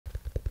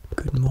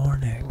Good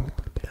morning.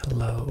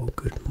 Hello,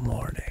 good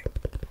morning.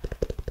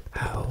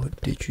 How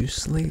did you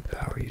sleep?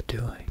 How are you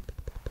doing?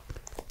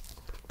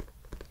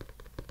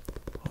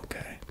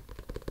 Okay.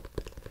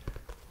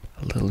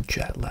 A little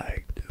jet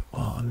lagged.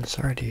 Well, I'm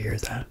sorry to hear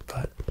that,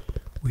 but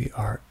we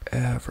are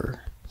ever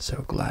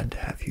so glad to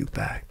have you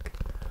back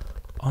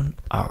on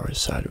our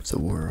side of the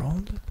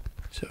world.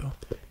 So,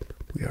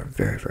 we are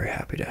very, very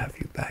happy to have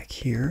you back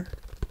here.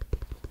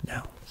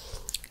 Now,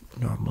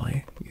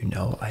 normally, you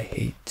know I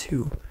hate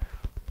to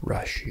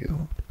rush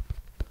you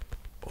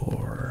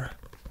or,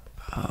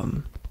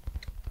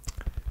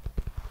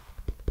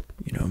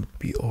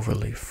 be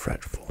overly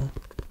fretful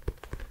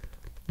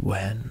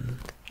when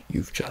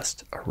you've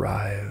just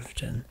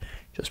arrived and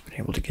just been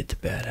able to get to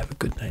bed, have a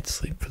good night's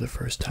sleep for the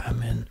first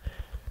time in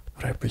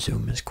what I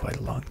presume is quite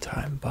a long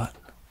time, but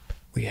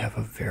we have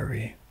a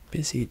very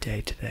busy day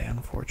today,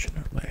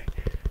 unfortunately.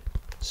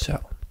 So,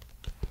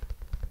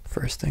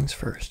 first things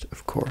first,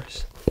 of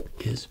course,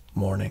 is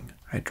morning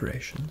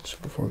hydration. So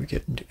before we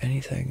get into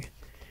anything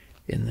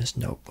in this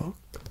notebook,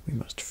 we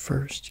must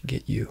first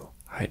get you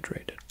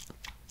hydrated.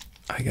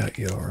 I got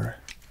your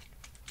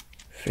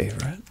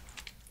favorite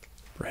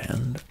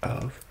brand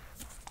of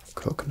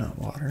coconut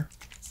water.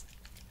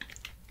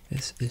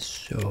 This is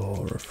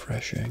so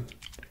refreshing,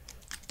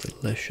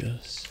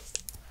 delicious,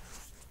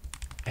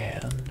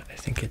 and I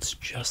think it's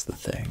just the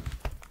thing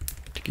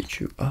to get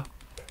you up,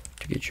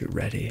 to get you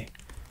ready,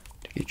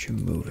 to get you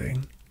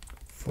moving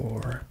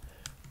for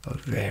a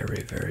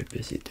very, very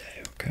busy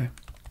day, okay?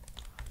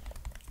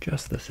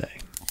 Just the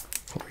thing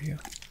for you.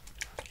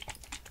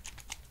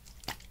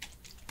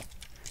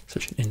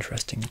 Such an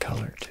interesting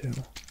color, too.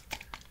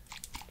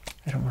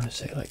 I don't want to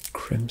say like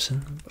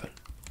crimson, but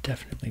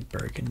definitely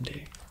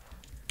burgundy.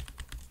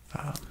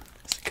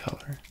 It's the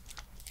color,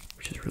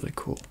 which is really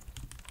cool.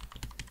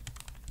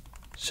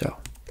 So,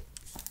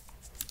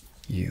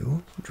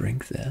 you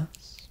drink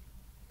this,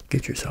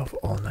 get yourself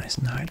all nice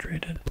and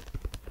hydrated.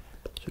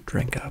 So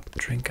drink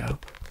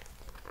up,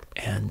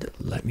 and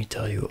let me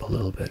tell you a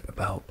little bit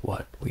about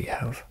what we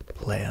have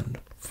planned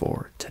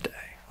for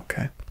today,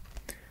 okay?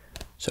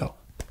 So,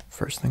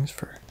 first things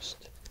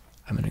first,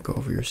 I'm going to go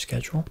over your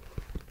schedule,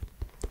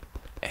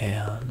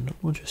 and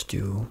we'll just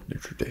do the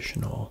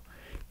traditional,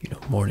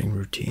 morning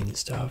routine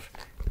stuff.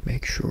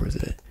 Make sure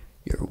that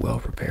you're well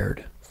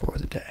prepared for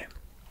the day.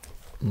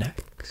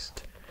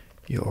 Next,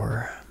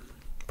 your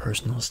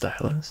personal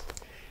stylist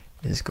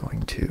is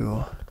going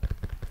to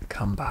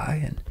come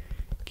by and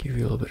give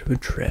you a little bit of a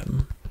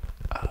trim,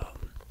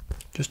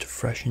 just to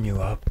freshen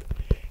you up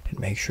and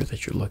make sure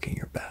that you're looking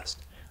your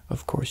best.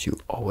 Of course, you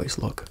always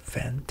look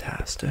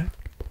fantastic,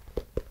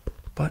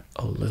 but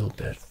a little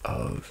bit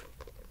of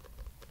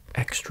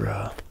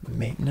extra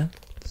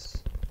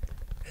maintenance,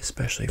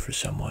 especially for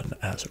someone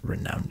as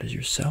renowned as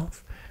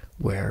yourself,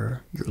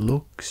 where your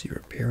looks, your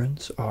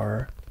appearance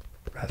are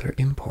rather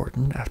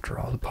important. After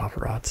all, the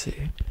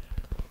paparazzi,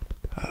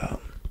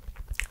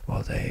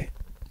 well, they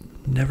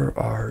never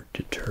are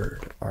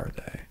deterred, are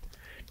they?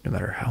 No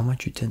matter how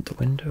much you tint the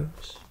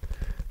windows,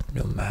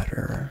 no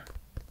matter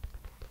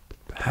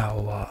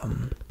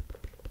how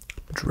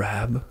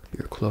drab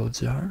your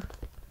clothes are,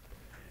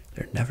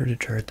 they're never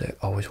deterred. They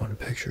always want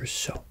pictures.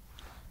 So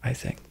I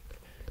think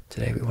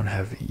today we want to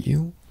have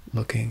you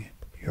looking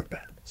your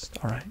best,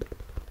 alright?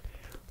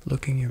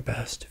 Looking your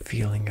best,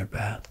 feeling your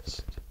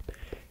best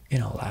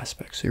in all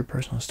aspects. So your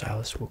personal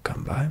stylist will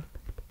come by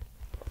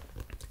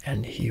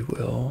and he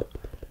will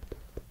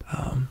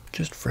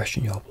just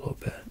freshen you up a little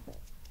bit.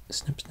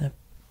 Snip, snip,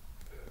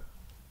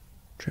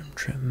 trim,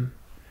 trim,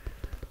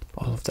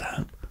 all of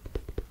that.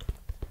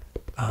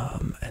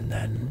 And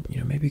then,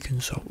 maybe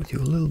consult with you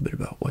a little bit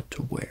about what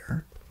to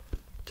wear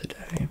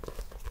today.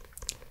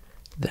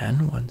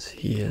 Then, once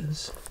he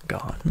is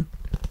gone,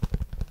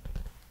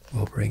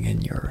 we'll bring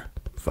in your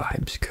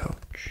vibes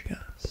coach,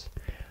 yes.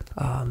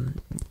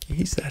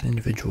 He's that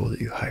individual that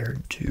you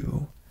hired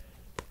to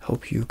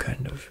help you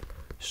kind of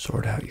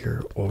sort out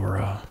your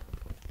aura,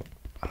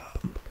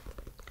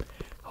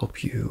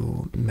 help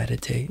you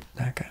meditate,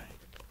 that guy.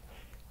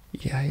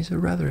 Yeah, he's a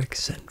rather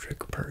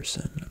eccentric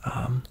person.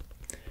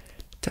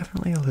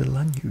 Definitely a little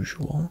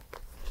unusual,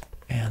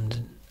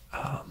 and,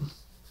 a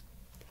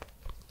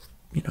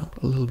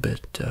little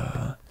bit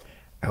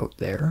out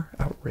there,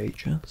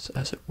 outrageous,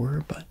 as it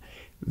were, but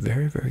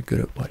very, very good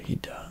at what he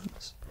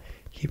does.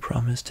 He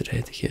promised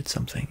today that he had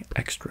something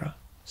extra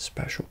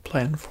special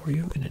planned for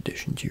you in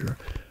addition to your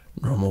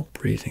normal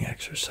breathing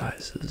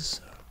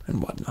exercises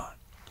and whatnot.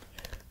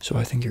 So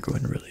I think you're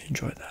going to really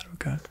enjoy that,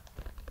 okay?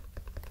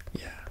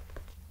 Yeah.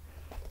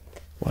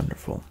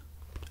 Wonderful.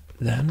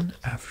 Then,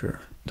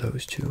 after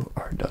those two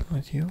are done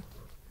with you,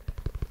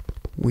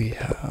 we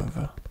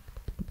have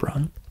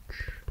brunch.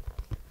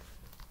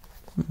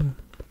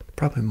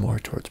 Probably more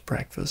towards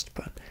breakfast,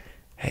 but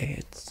hey,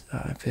 it's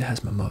if it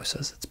has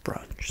mimosas, it's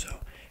brunch. So,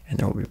 and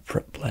there will be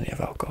plenty of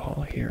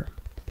alcohol here.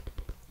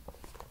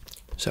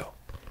 So,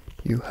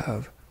 you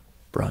have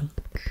brunch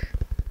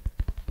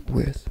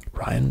with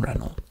Ryan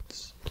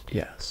Reynolds.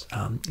 Yes,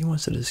 he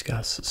wants to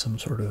discuss some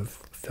sort of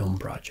film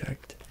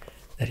project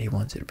that he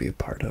wants you to be a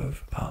part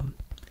of.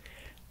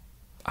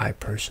 I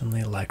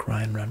personally like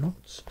Ryan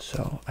Reynolds,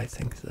 so I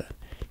think that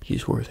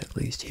he's worth at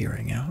least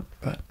hearing out,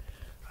 but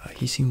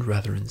he seemed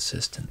rather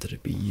insistent that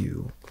it be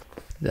you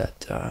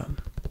that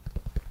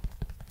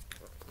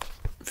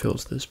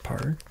fills this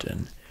part,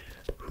 and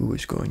who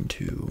is going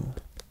to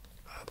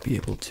be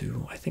able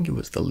to, I think it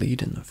was the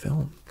lead in the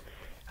film.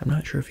 I'm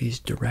not sure if he's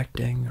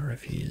directing or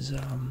if he's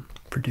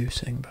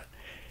producing, but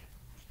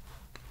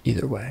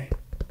either way,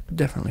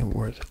 definitely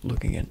worth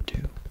looking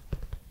into.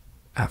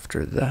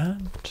 After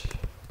that,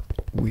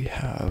 we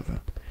have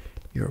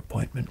your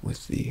appointment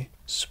with the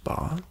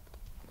spa,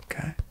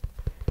 okay?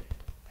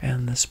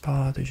 And the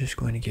spa, they're just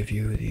going to give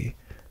you the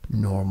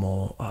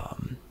normal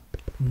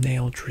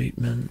nail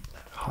treatment,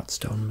 hot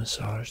stone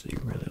massage that you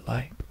really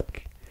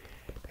like,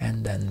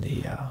 and then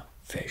the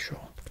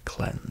facial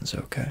cleanse,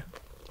 okay?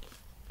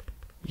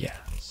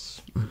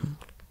 Yes. And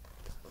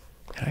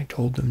I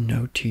told them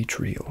no tea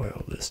tree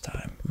oil this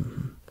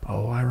time.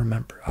 Oh, I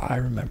remember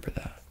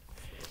that.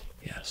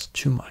 Yes,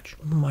 too much,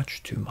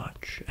 much too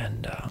much,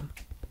 and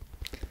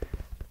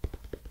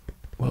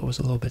well, it was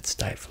a little bit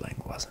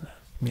stifling, wasn't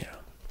it? Yeah.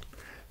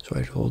 So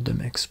I told them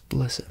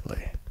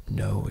explicitly,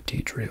 no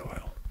tea tree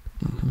oil.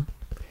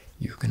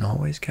 You can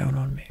always count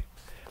on me.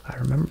 I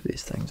remember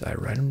these things. I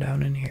write them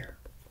down in here.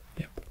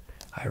 Yep,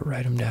 I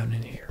write them down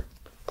in here.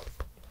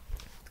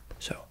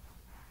 So,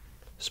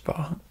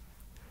 spa,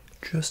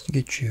 just to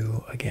get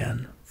you,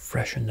 again,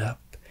 freshened up,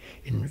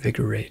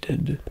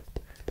 invigorated,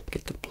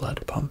 get the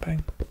blood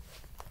pumping.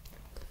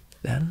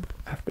 Then,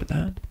 after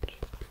that,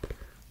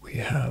 we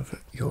have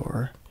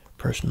your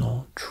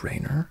personal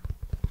trainer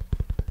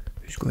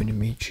who's going to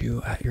meet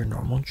you at your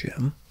normal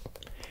gym.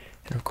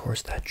 And of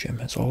course, that gym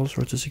has all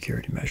sorts of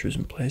security measures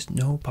in place.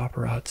 No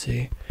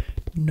paparazzi,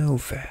 no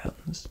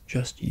fans,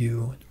 just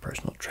you and the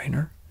personal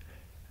trainer,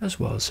 as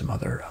well as some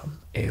other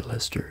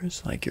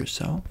A-listers like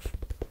yourself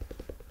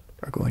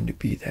are going to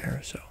be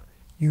there. So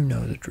you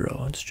know the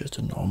drill. It's just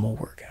a normal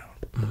workout.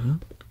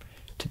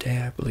 Today,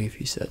 I believe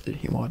he said that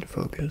he wanted to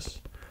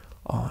focus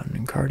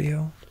on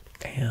cardio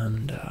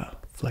and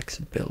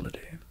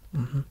flexibility.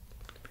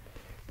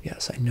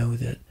 Yes, I know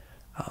that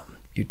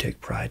you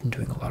take pride in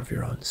doing a lot of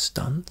your own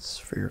stunts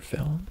for your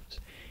films,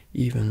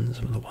 even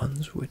some of the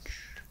ones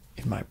which,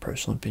 in my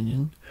personal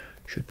opinion,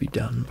 should be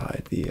done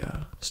by the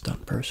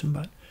stunt person,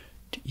 but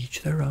to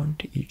each their own,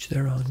 to each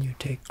their own. You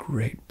take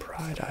great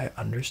pride. I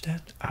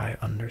understand.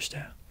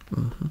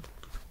 So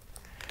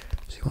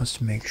he wants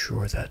to make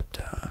sure that,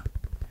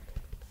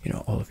 you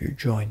know, all of your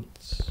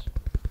joints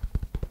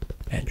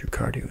and your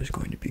cardio is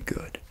going to be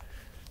good,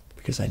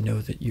 because I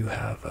know that you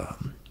have a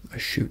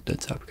shoot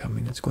that's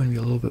upcoming. It's going to be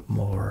a little bit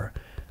more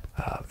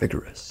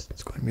vigorous.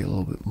 It's going to be a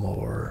little bit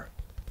more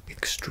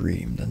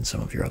extreme than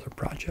some of your other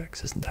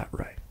projects. Isn't that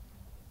right?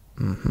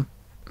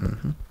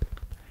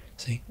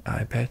 See,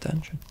 I pay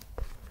attention.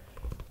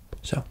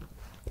 So,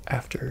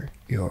 after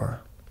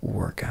your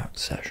workout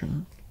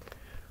session,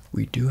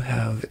 we do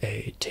have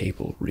a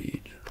table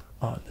read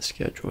on the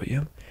schedule.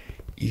 Yeah,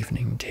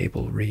 evening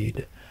table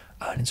read.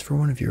 And it's for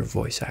one of your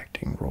voice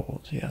acting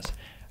roles, yes.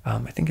 I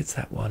think it's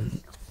that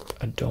one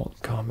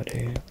adult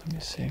comedy. Let me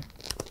see.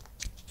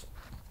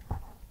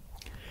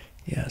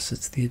 Yes,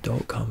 it's the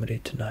adult comedy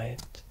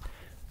tonight.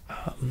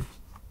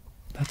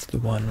 That's the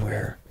one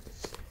where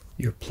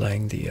you're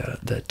playing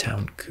the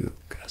town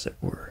kook, as it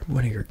were,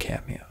 one of your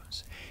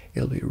cameos.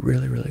 It'll be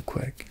really, really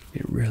quick.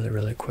 It'll be really,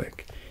 really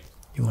quick.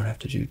 You won't have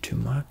to do too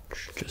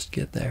much. Just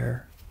get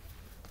there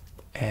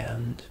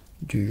and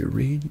do your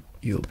read.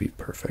 You'll be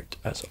perfect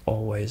as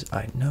always,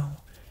 I know.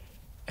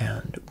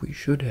 And we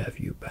should have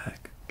you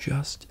back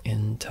just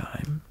in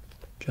time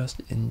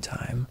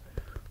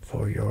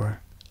for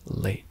your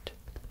late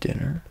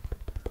dinner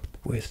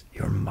with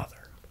your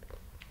mother.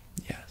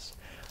 Yes,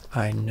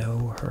 I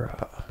know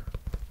her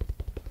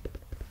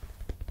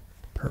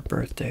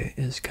birthday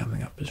is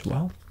coming up as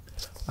well.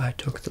 I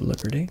took the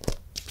liberty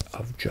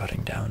of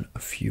jotting down a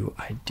few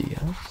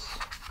ideas,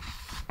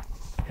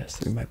 yes,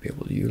 that we might be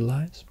able to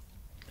utilize.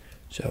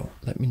 So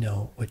let me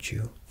know what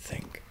you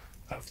think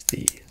of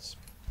these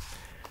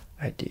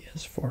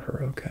ideas for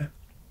her, okay?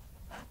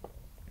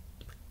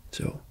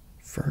 So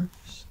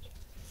first,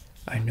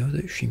 I know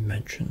that she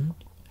mentioned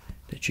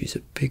that she's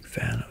a big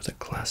fan of the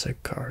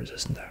classic cars,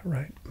 isn't that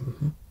right?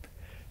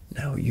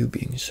 Now, you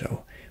being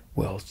so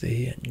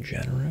wealthy and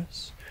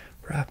generous,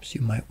 perhaps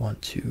you might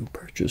want to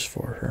purchase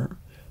for her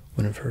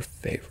one of her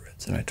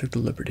favorites. And I took the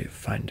liberty of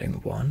finding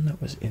one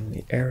that was in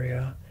the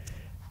area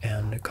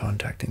and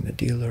contacting the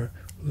dealer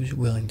who's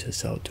willing to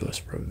sell it to us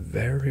for a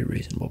very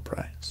reasonable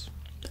price.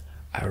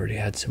 I already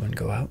had someone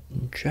go out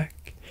and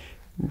check.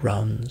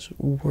 Runs,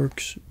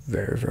 works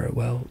very, very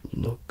well,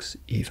 looks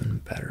even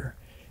better.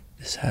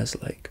 This has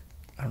like,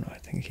 I don't know, I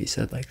think he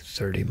said like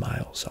 30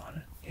 miles on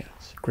it.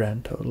 Yes,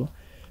 grand total.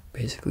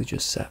 Basically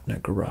just sat in a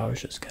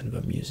garage as kind of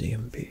a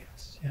museum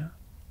piece, yeah.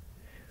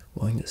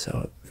 Willing to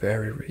sell at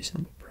very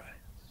reasonable price.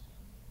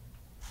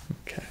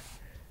 Okay.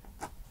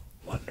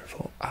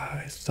 Wonderful.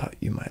 I thought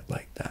you might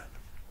like that.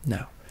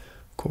 Now,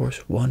 of course,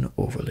 one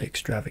overly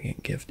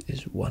extravagant gift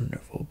is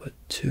wonderful, but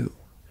two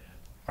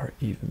are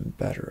even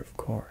better, of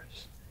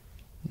course.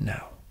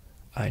 Now,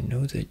 I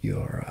know that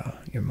your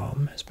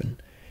mom has been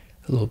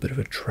a little bit of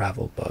a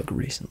travel bug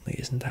recently,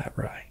 isn't that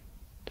right?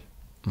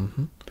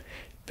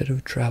 Bit of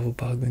a travel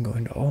bug, been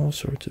going to all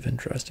sorts of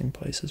interesting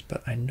places,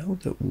 but I know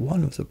that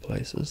one of the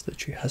places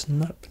that she has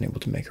not been able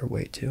to make her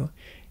way to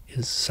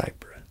is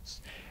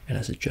Cyprus. And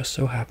as it just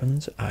so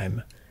happens,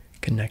 I'm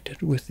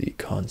connected with the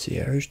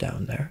concierge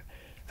down there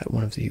at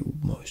one of the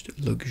most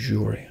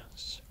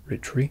luxurious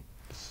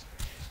retreats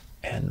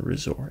and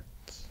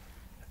resorts.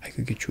 I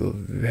could get you a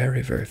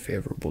very, very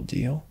favorable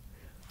deal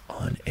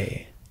on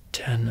a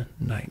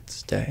 10-night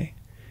stay,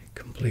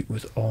 complete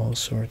with all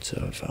sorts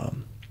of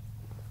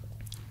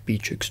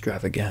beach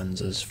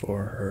extravaganzas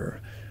for her.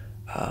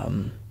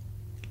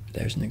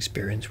 There's an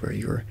experience where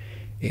you're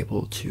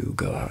able to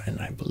go out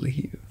and, I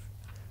believe,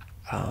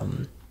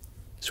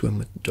 swim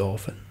with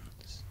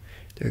dolphins.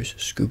 There's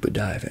scuba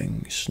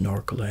diving,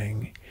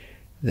 snorkeling,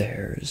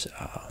 there's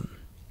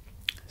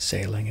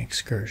sailing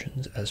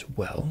excursions as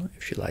well,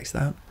 if she likes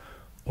that.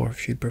 Or if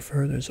she'd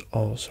prefer, there's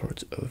all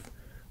sorts of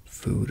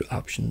food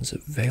options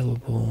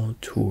available,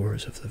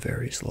 tours of the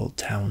various little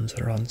towns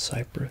that are on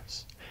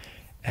Cyprus,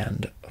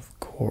 and of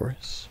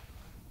course,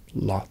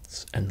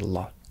 lots and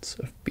lots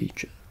of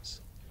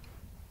beaches.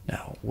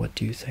 Now, what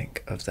do you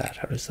think of that?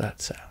 How does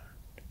that sound?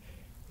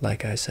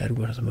 Like I said,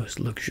 one of the most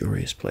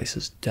luxurious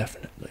places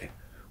definitely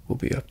will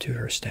be up to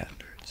her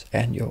standards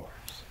and yours.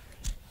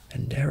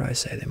 And dare I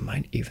say, they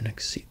might even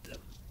exceed them.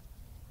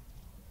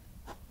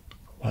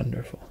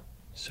 Wonderful.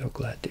 So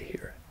glad to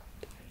hear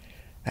it.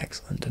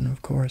 Excellent. And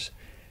of course,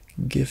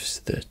 gifts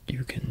that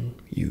you can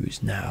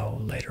use now,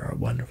 later are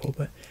wonderful,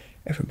 but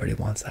everybody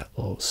wants that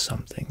little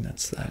something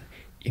that's that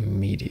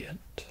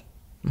immediate,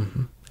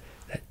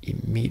 that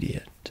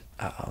immediate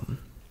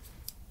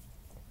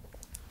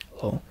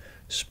little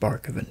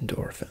spark of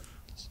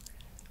endorphins.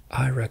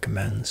 I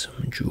recommend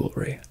some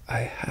jewelry. I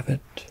have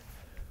it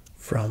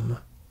from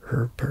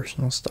her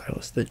personal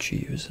stylist that she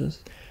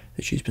uses,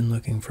 that she's been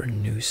looking for a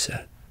new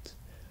set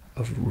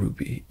of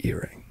ruby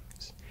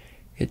earrings.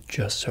 It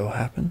just so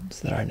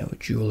happens that I know a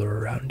jeweler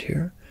around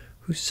here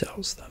who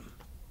sells them.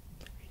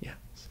 Yes,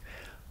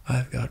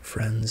 I've got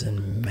friends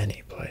in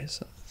many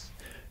places,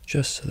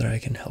 just so that I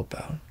can help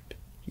out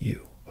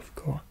you, of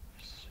course.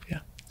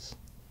 Yes.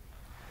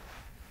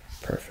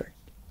 Perfect.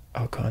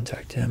 I'll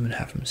contact him and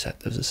have him set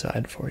those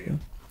aside for you.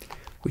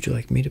 Would you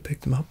like me to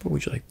pick them up, or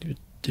would you like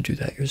to do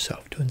that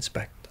yourself, to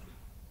inspect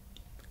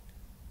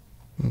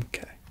them?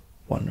 Okay,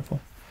 wonderful.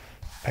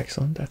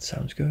 Excellent, that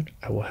sounds good.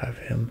 I will have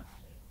him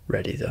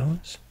ready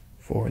those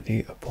for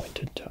the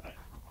appointed time.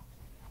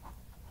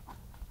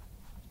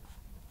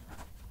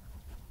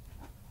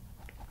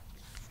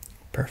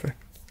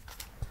 Perfect.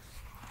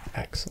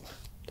 Excellent.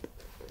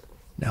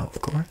 Now,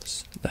 of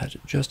course, that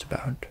just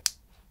about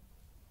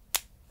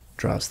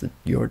draws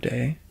your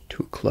day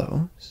to a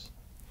close.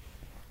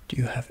 Do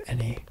you have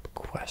any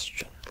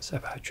questions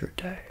about your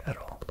day at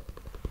all?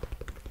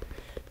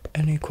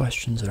 Any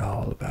questions at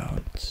all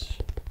about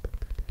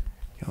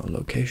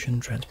location,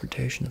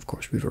 transportation? Of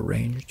course, we've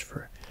arranged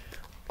for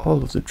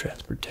all of the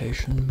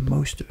transportation.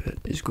 Most of it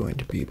is going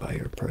to be by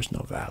your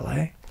personal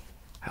valet.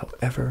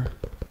 However,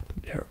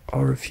 there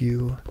are a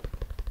few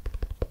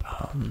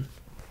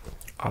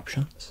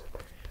options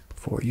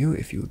for you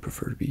if you would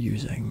prefer to be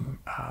using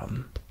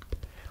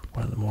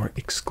one of the more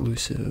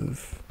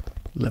exclusive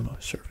limo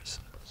services.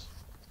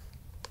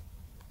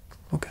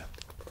 Okay,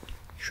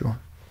 sure.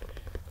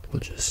 We'll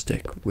just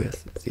stick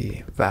with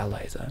the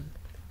valet then.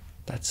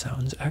 That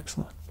sounds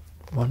excellent.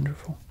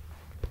 Wonderful.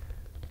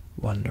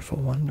 Wonderful,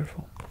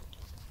 wonderful.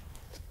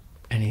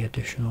 Any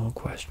additional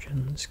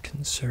questions,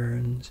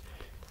 concerns,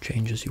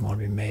 changes you want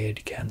to be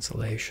made,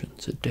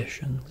 cancellations,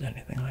 additions,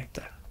 anything like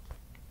that?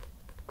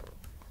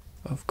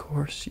 Of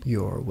course,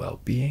 your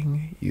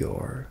well-being,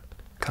 your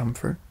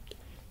comfort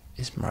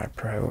is my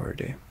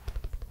priority.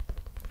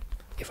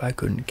 If I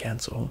couldn't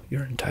cancel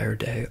your entire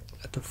day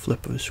at the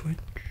flip of a switch,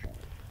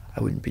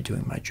 I wouldn't be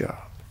doing my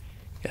job.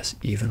 Yes,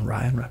 even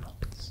Ryan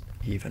Reynolds.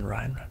 Even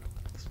Ryan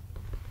Reynolds.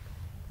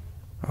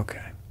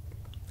 Okay.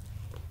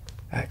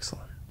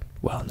 Excellent.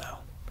 Well now,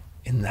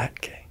 in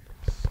that case,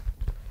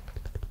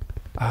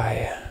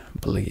 I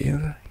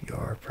believe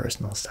your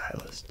personal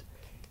stylist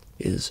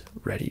is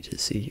ready to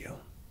see you.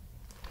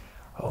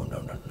 Oh,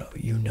 no.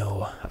 You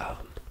know,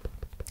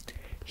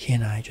 he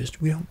and I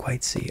we don't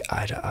quite see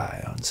eye to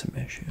eye on some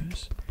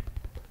issues.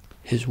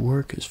 His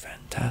work is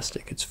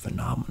fantastic. It's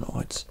phenomenal.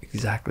 It's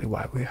exactly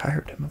why we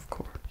hired him, of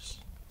course.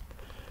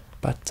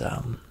 But,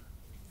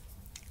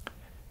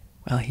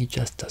 well, he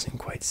just doesn't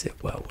quite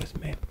sit well with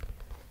me.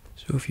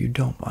 So if you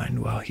don't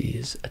mind, while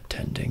he's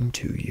attending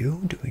to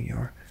you, doing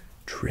your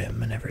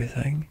trim and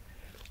everything,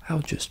 I'll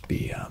just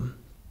be,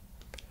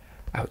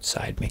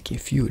 outside making a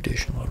few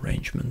additional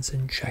arrangements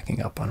and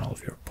checking up on all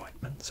of your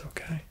appointments,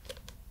 okay?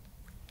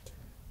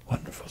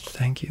 Wonderful.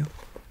 Thank you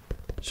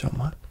so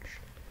much.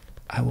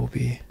 I will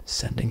be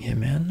sending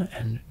him in,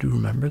 and do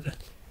remember that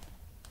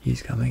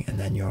He's coming, and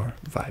then your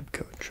vibe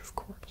coach, of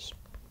course.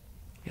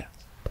 Yes.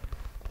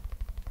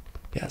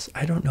 Yes,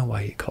 I don't know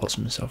why he calls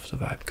himself the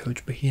vibe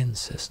coach, but he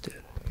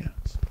insisted.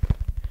 Yes.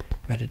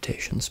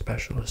 Meditation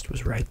specialist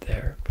was right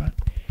there, but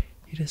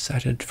he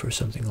decided for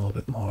something a little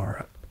bit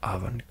more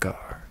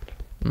avant-garde.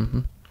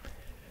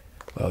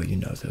 Well, you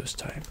know those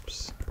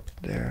types.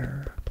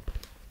 They're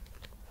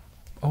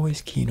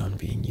always keen on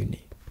being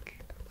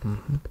unique.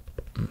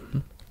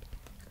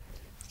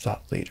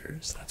 Thought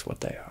leaders, that's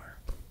what they are.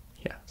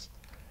 Yes.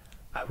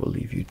 I will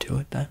leave you to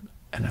it then,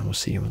 and I will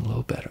see you in a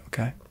little bit,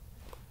 okay?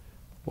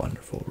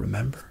 Wonderful.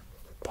 Remember,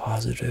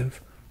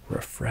 positive,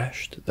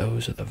 refreshed,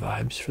 those are the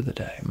vibes for the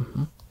day.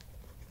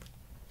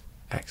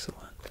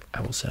 Excellent.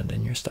 I will send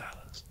in your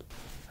stylist.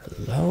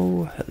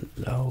 Hello,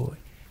 hello.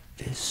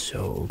 It is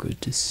so good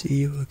to see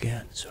you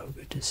again. So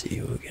good to see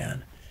you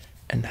again.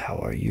 And how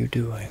are you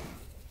doing?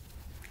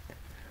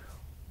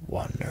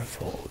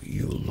 Wonderful.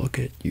 You look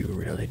it, you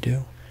really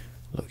do.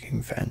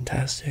 Looking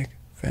fantastic.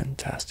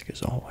 Fantastic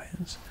as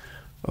always.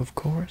 Of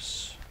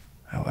course.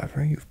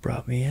 However, you've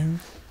brought me in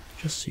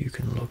just so you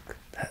can look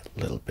that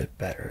little bit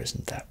better,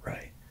 isn't that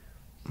right?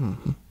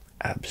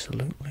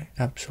 Absolutely,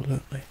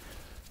 absolutely.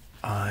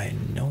 I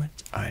know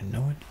it, I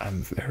know it.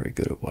 I'm very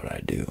good at what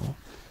I do.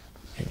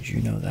 And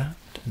you know that,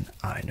 and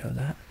I know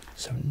that,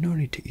 so no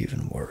need to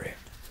even worry.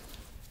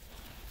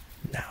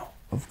 Now,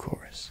 of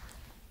course,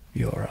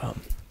 your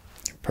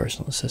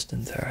personal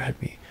assistant there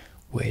had me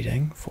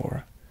waiting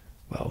for,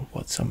 well,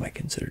 what some might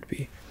consider to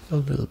be a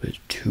little bit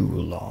too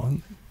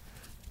long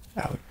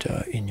out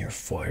in your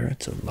foyer.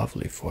 It's a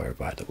lovely foyer,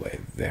 by the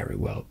way, very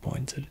well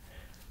appointed.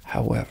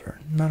 However,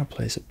 not a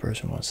place a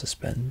person wants to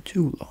spend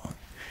too long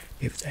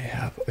if they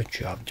have a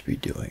job to be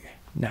doing.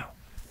 Now,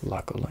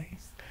 luckily,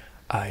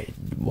 I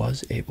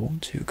was able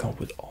to come up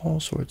with all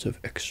sorts of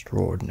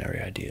extraordinary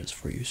ideas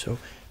for you, so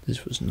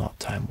this was not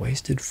time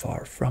wasted.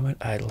 Far from it.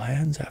 Idle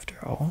hands, after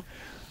all,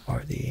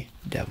 are the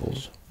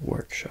devil's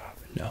workshop.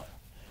 No.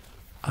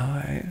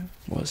 I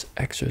was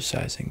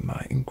exercising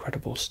my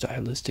incredible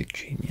stylistic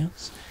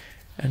genius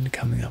and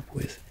coming up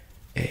with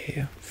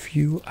a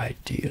few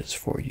ideas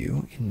for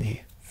you in the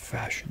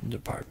fashion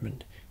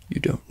department. You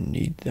don't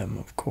need them,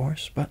 of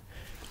course, but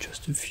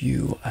just a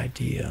few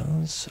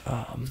ideas,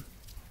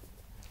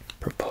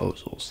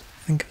 proposals.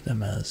 Think of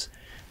them as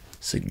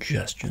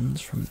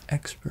suggestions from an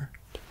expert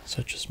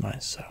such as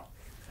myself.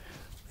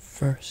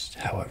 First,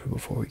 however,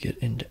 before we get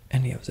into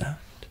any of that,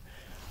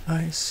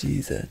 I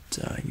see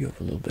that you have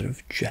a little bit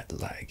of jet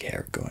lag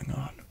hair going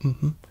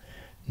on.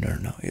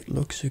 No, it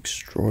looks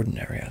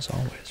extraordinary as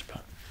always,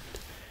 but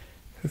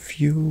a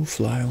few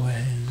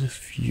flyaways, a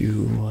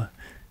few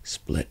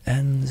split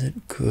ends, it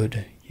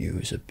could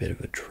use a bit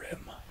of a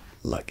trim.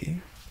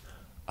 Lucky.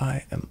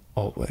 I am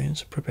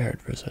always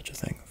prepared for such a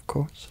thing, of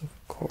course.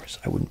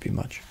 I wouldn't be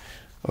much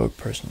of a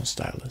personal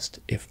stylist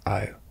if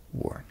I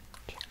weren't.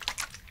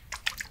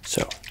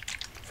 So,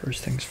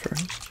 first things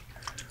first,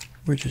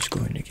 we're just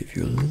going to give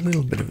you a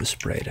little bit of a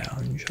spray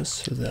down just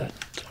so that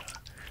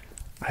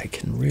I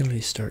can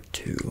really start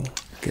to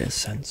get a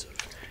sense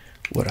of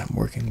what I'm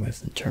working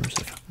with in terms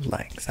of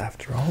length.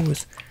 After all,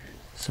 with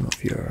some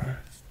of your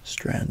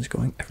strands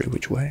going every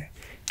which way,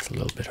 it's a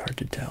little bit hard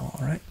to tell,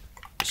 alright?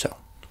 So,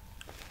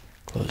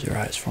 close your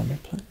eyes for me,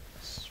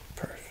 please.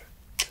 Perfect.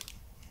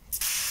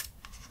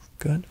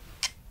 Good.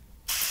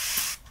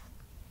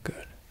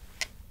 Good.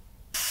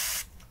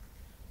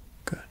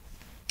 Good.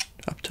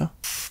 Up top.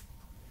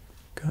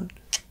 Good.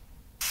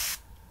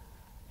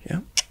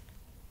 Yep.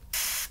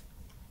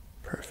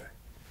 Perfect.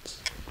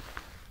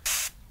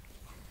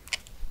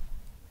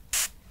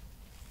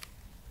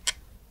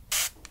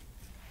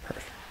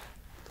 Perfect.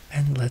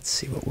 And let's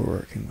see what we're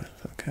working with,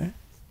 okay?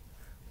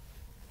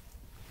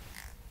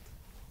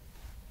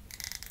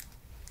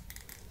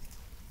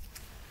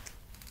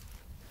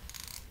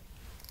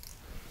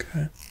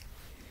 Okay.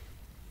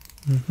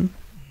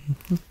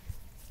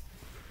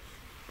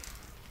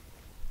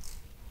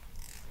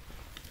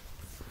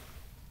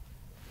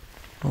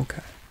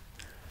 Okay.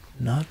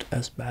 Not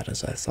as bad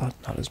as I thought,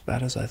 not as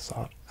bad as I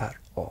thought at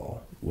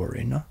all.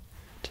 Worry not.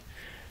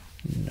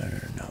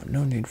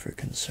 No need for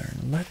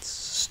concern. Let's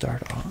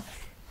start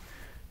off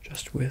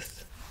just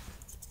with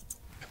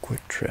a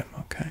quick trim,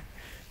 okay?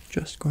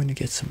 Just going to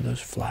get some of those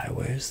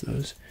flyaways,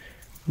 those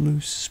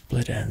loose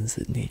split ends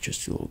that need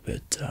just a little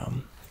bit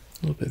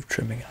of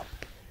trimming up.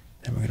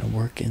 Then we're going to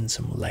work in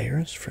some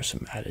layers for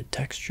some added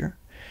texture.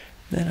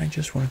 Then I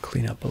just want to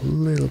clean up a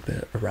little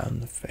bit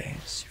around the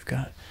face. You've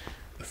got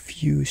a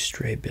few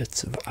stray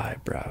bits of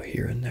eyebrow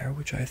here and there,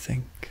 which I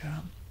think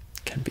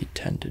can be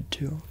tended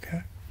to,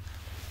 okay?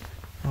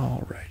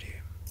 Alrighty.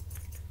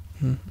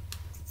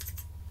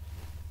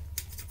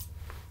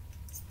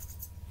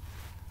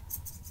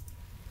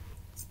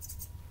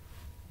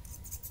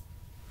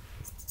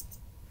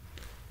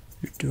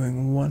 You're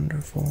doing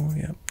wonderful.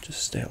 Yep,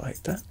 just stay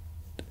like that.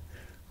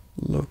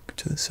 Look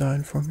to the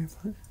side for me,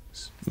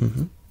 please.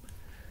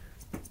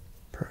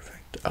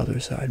 Perfect. Other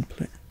side,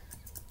 please.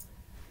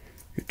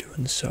 You're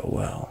doing so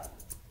well.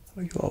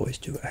 You always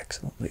do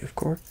excellently, of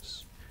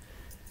course.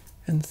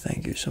 And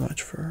thank you so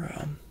much for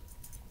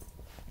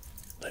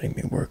letting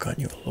me work on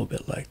you a little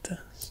bit like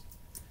this.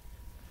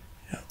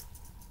 Yeah.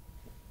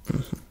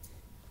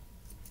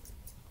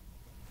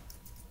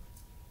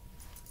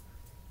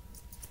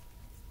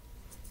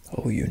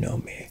 Oh, you know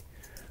me.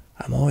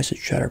 I'm always a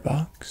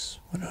chatterbox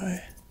when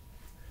I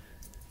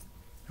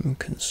am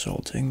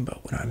consulting,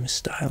 but when I'm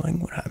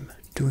styling, when I'm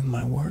doing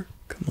my work,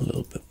 I'm a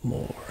little bit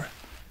more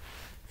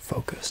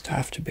focused.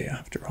 Have to be,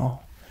 after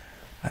all.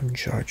 I'm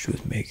charged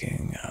with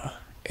making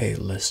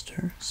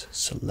A-listers,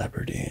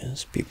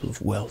 celebrities, people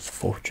of wealth,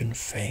 fortune,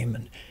 fame,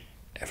 and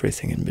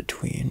everything in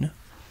between,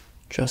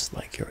 just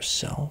like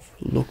yourself,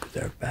 look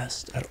their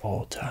best at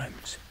all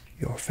times.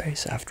 Your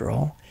face, after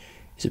all,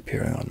 is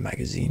appearing on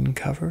magazine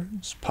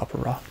covers.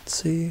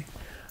 Paparazzi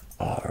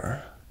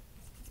are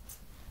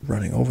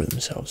running over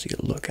themselves to get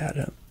a look at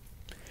it.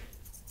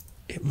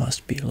 It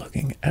must be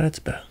looking at its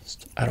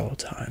best at all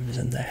times,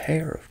 and the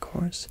hair, of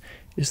course,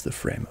 is the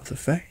frame of the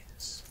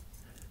face.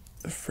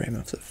 The frame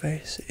of the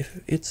face,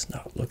 if it's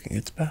not looking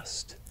its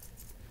best,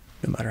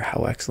 no matter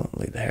how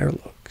excellently the hair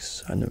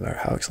looks, and no matter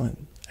how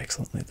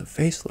excellently the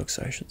face looks,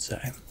 I should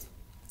say,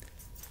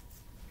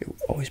 it will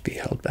always be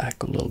held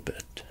back a little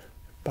bit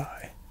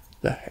by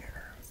the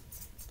hair.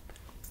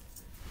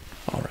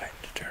 Alright,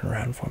 turn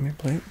around for me,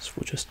 please.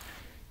 We'll just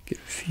get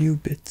a few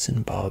bits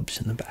and bobs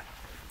in the back.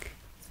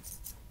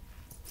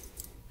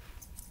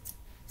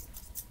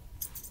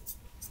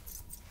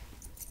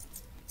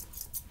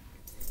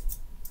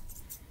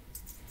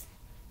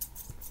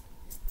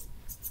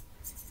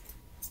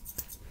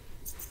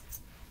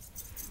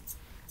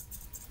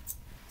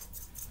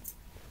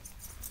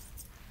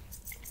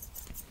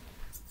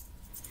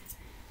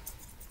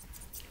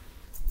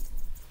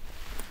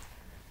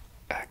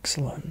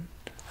 Excellent.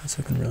 That's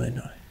looking really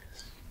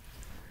nice.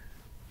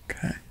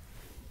 Okay.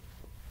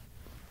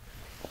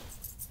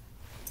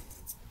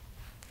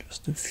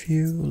 Just a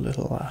few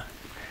little,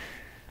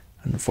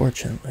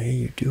 unfortunately,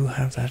 you do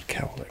have that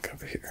cowlick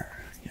over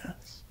here.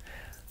 Yes.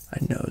 I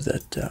know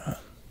that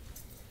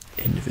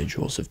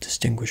individuals of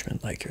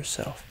distinguishment like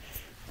yourself,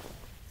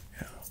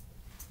 you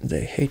know,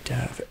 they hate to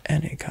have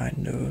any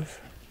kind of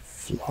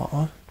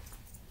flaw.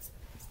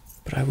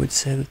 But I would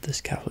say that this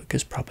cowlick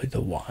is probably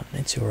the one.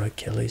 It's your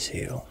Achilles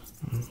heel.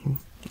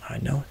 I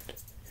know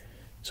it.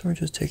 So we're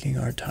just taking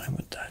our time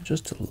with that.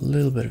 Just a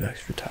little bit of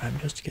extra time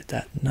just to get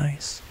that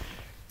nice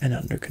and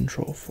under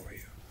control for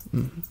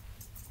you.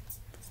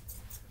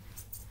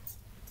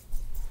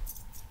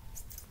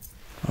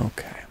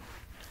 Okay.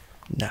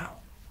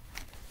 Now,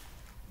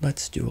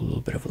 let's do a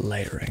little bit of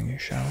layering,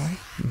 shall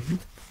we?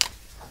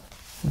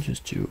 We'll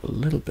just do a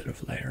little bit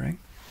of layering.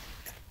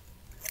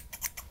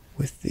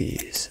 With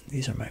these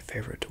are my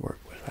favorite to work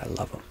with. I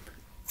love them.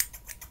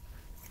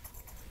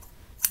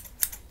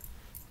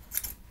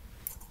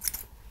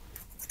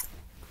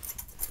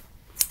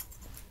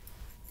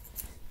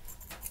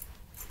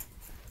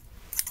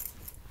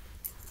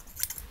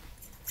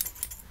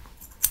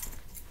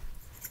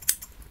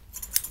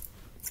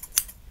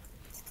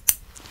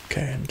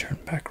 Okay, and turn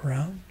back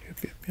around.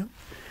 Yep.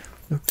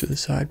 Look to the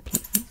side,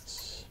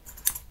 please.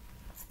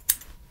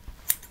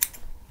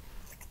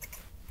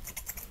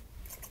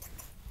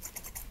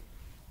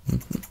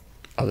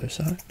 Other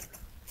side.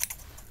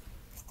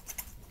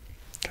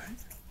 Okay.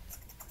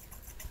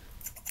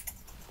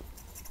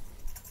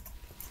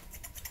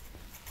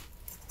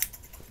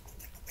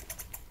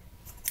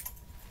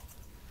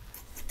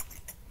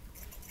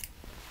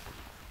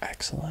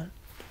 Excellent.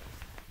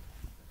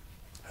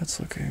 That's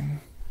looking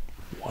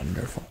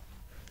wonderful.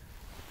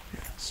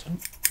 Yeah, so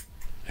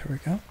there we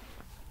go.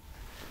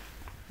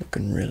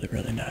 Looking really,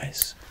 really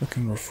nice.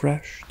 Looking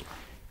refreshed.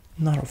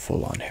 Not a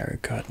full-on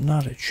haircut,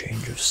 not a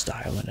change of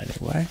style in any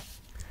way.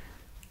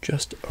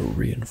 Just a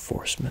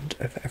reinforcement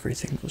of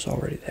everything that was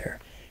already there.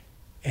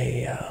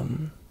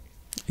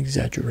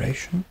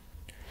 Exaggeration,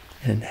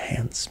 an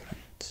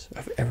enhancement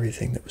of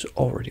everything that was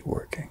already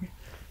working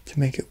to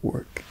make it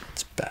work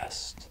its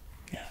best.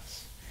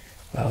 Yes.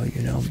 Well,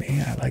 you know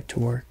me, I like to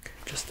work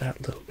just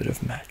that little bit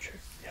of magic.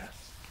 Yes.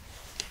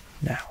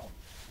 Now,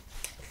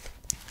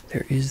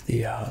 there is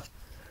the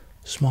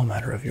small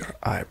matter of your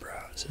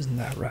eyebrows, isn't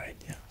that right?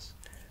 Yes.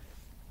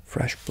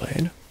 Fresh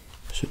blade,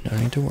 so no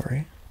need to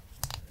worry.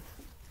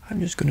 I'm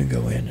just going to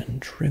go in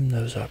and trim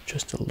those up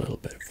just a little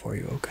bit for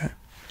you, okay?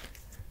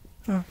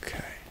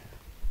 Okay.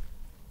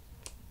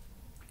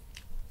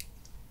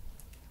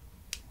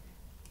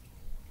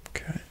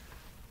 Okay.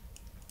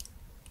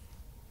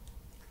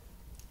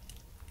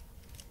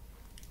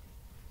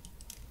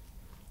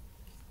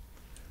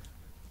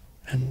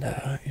 And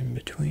in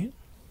between,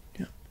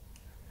 yeah,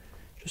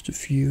 just a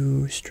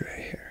few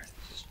stray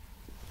hairs.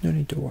 No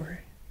need to worry.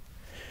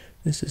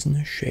 This isn't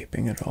a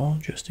shaping at all,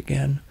 just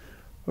again,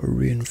 a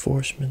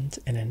reinforcement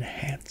and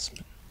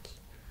enhancement.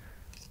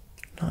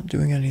 Not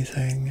doing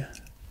anything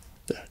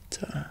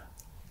that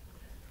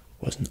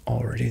wasn't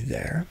already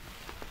there.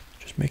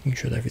 Just making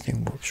sure that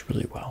everything works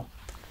really well.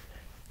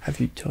 Have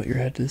you tilt your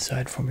head to the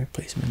side for me,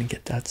 please? I'm going to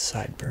get that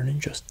sideburn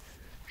and just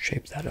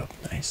shape that up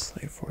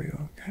nicely for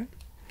you, okay?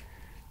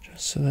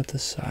 Just so that the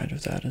side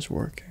of that is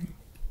working.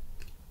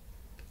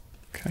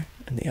 Okay,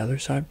 and the other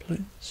side,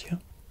 please. Yeah.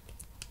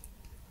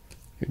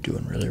 You're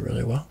doing really,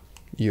 really well.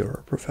 You're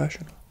a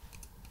professional.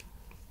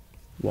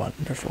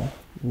 Wonderful,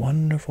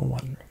 wonderful,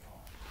 wonderful.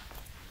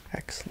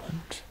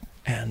 Excellent.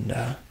 And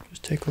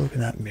just take a look in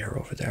that mirror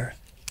over there.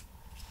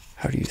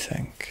 How do you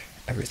think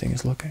everything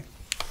is looking?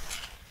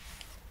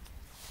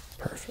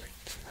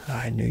 Perfect.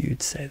 I knew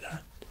you'd say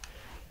that.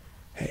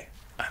 Hey,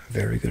 I'm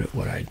very good at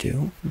what I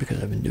do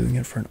because I've been doing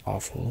it for an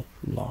awful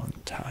long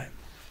time.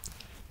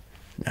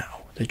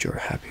 Now that you're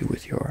happy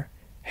with your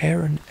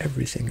hair and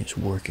everything is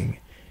working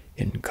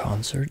in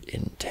concert,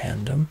 in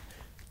tandem,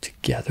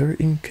 together,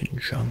 in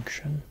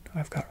conjunction.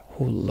 I've got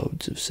whole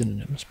loads of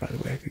synonyms, by the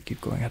way. I could keep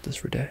going at this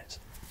for days.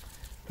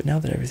 But now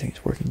that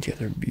everything's working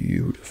together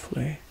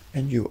beautifully,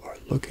 and you are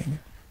looking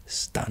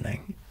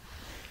stunning,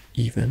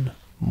 even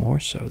more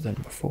so than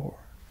before.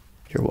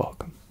 You're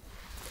welcome.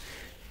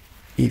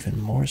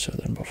 Even more so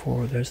than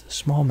before, there's the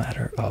small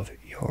matter of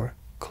your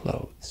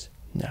clothes.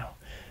 Now,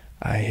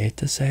 I hate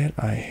to say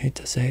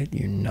it,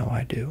 you know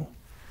I do,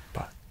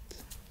 but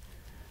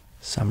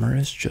summer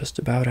is just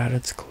about at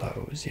its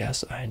close.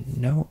 Yes, I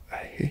know, I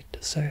hate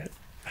to say it,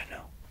 I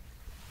know.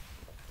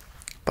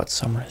 But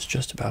summer has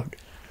just about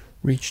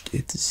reached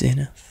its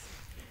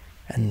zenith,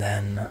 and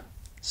then,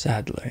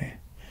 sadly,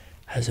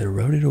 has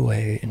eroded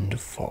away into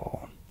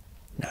fall.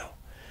 Now,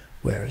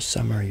 whereas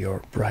summer,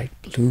 your bright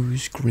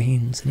blues,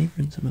 greens, and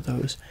even some of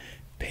those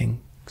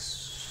pinks,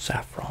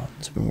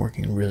 saffrons have been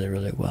working really,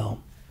 really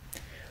well.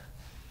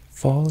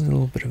 Fall is a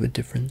little bit of a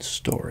different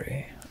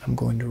story. I'm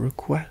going to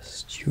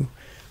request you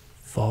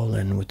fall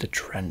in with the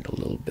trend a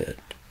little bit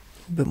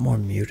more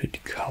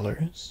muted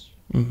colors.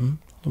 A little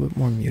bit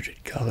more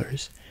muted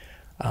colors.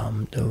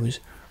 Those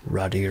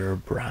ruddier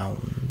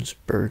browns,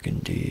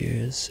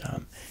 burgundies.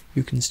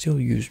 You can still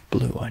use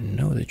blue. I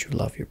know that you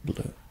love your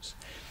blues,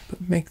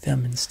 but make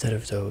them, instead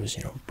of those,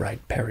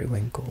 bright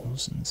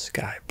periwinkles and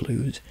sky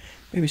blues,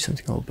 maybe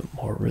something a little bit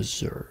more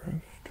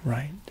reserved,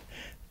 right?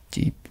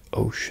 Deep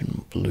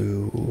ocean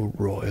blue,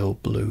 royal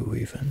blue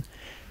even,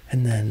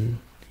 and then,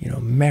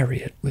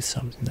 marry it with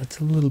something that's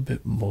a little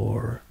bit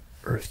more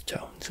earth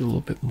tones, a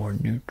little bit more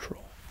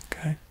neutral,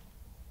 okay?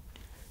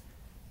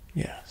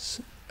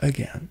 Yes,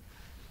 again,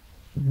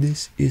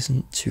 this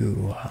isn't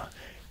to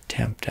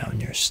tamp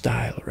down your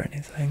style or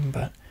anything,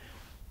 but,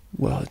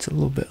 well, it's a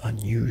little bit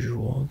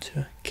unusual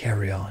to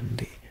carry on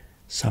the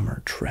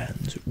summer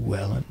trends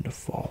well into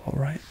fall,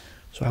 alright?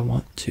 So I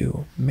want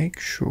to make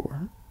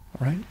sure,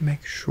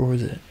 make sure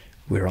that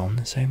we're on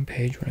the same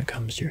page when it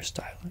comes to your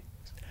styling.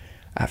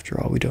 After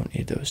all, we don't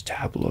need those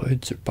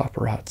tabloids or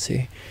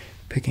paparazzi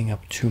picking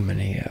up too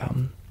many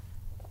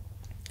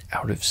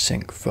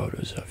out-of-sync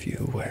photos of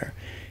you where,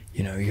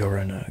 you're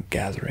in a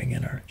gathering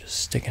and are just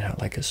sticking out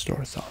like a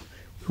sore thumb.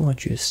 We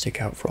want you to stick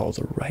out for all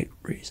the right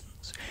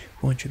reasons.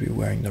 We want you to be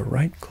wearing the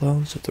right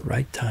clothes at the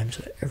right time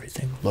so that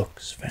everything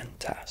looks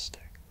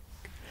fantastic.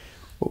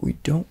 What we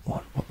don't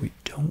want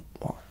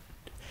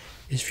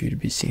is for you to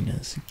be seen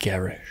as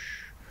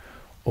garish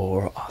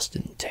or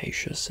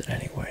ostentatious in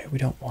any way. We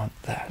don't want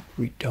that.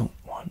 We don't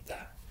want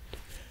that.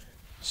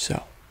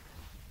 So,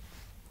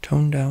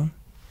 tone down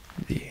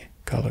the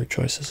color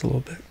choices a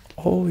little bit.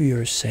 All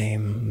your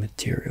same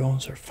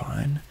materials are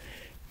fine.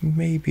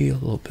 Maybe a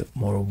little bit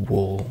more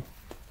wool,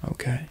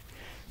 okay,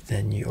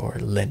 than your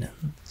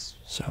linens.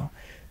 So,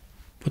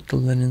 put the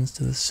linens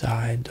to the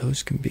side.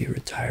 Those can be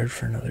retired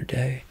for another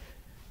day.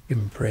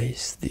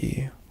 Embrace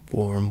the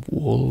warm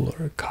wool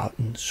or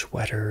cotton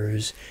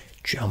sweaters,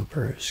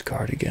 jumpers,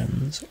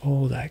 cardigans,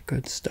 all that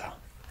good stuff.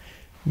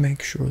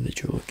 Make sure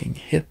that you're looking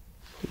hip,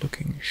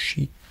 looking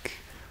chic,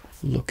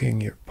 looking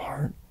your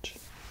part,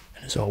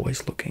 and as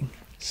always looking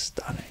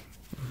stunning.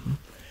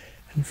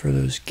 And for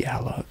those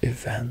gala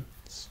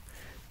events,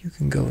 you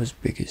can go as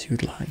big as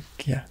you'd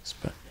like, yes,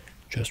 but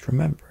just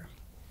remember,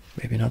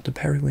 maybe not the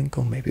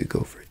periwinkle, maybe go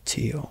for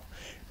teal,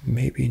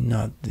 maybe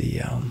not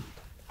the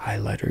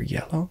highlighter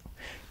yellow,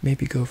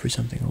 maybe go for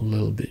something a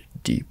little bit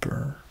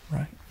deeper,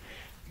 right?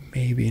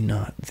 Maybe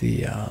not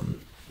the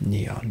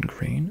neon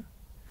green.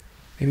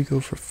 Maybe go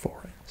for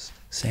forest.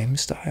 Same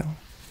style,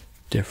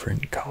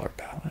 different color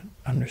palette.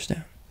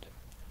 Understand?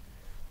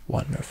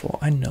 Wonderful.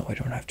 I know I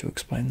don't have to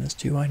explain this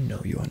to you. I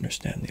know you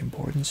understand the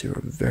importance. You're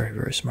a very,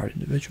 very smart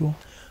individual.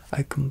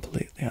 I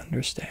completely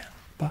understand.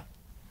 But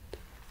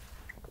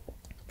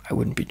I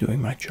wouldn't be doing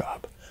my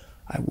job.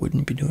 I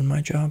wouldn't be doing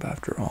my job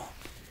after all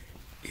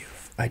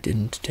if I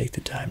didn't take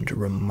the time to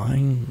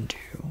remind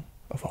you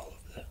of all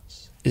of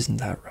this. Isn't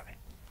that right?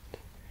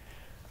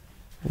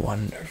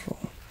 Wonderful.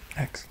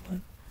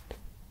 Excellent.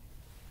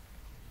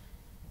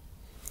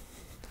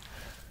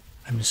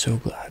 I'm so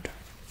glad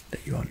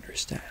that you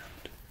understand.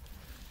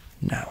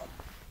 Now,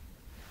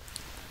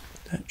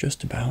 that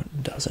just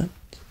about does it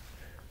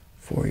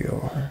for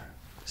your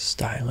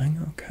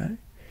styling, okay?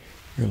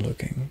 You're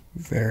looking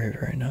very,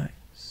 very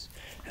nice.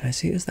 And I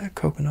see, is that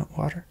coconut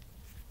water?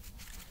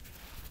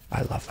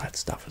 I love that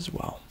stuff as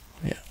well,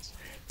 yes.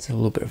 It's a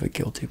little bit of a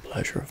guilty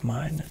pleasure of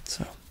mine. It's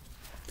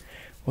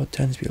well, it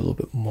tends to be a little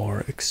bit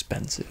more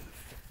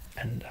expensive,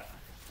 and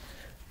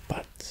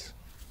but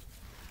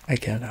I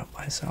can't help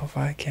myself.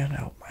 I can't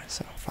help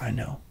myself. I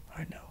know.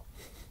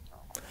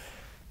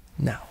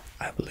 Now,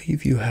 I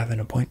believe you have an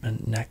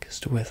appointment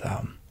next with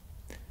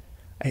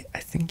I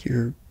think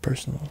your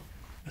personal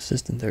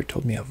assistant there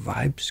told me a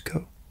vibes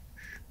coach.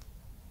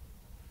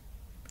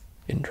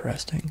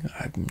 Interesting.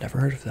 I've never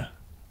heard of that.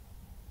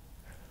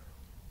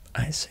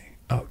 I see.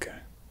 Okay.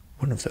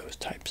 One of those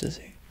types, is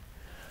he?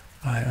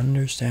 I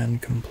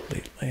understand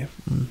completely.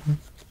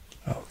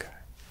 Okay.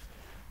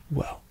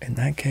 Well, in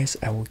that case,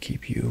 I will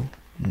keep you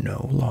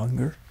no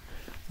longer.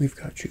 We've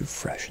got you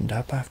freshened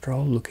up after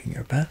all, looking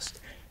your best.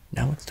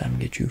 Now it's time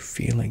to get you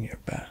feeling your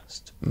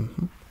best.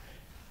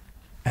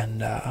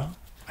 And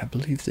I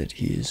believe that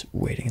he's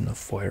waiting in the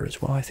foyer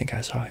as well. I think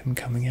I saw him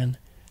coming in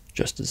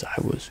just as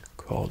I was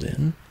called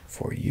in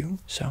for you.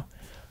 So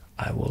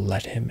I will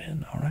let him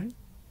in, all right?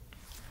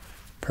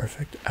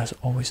 Perfect. As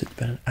always, it's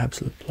been an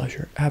absolute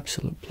pleasure,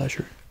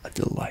 a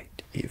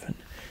delight even.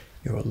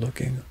 You are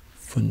looking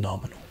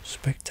phenomenal,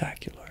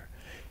 spectacular.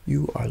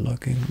 You are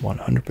looking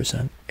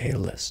 100%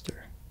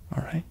 A-lister,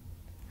 all right?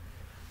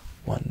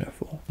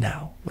 Wonderful.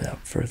 Now,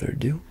 without further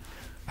ado,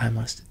 I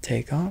must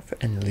take off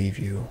and leave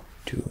you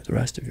to the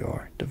rest of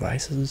your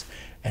devices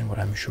and what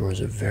I'm sure is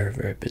a very,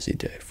 very busy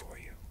day for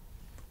you.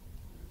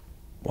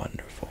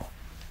 Wonderful.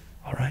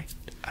 All right,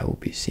 I will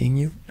be seeing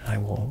you, and I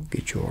will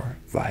get your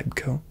vibe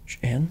coach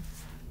in.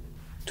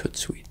 Toot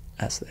sweet,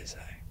 as they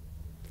say.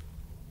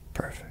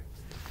 Perfect.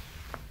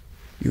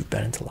 You've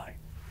been into light.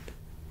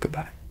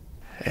 Goodbye.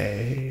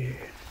 Hey.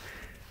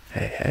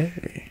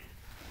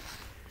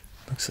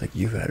 Looks like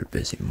you've had a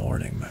busy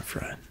morning, my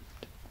friend.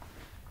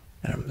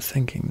 And I'm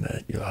thinking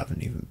that you'll have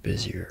an even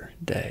busier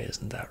day,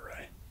 isn't that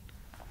right?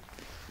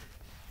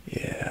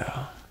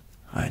 Yeah,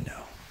 I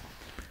know.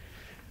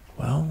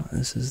 Well,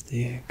 this is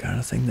the kind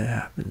of thing that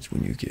happens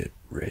when you get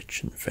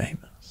rich and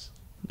famous.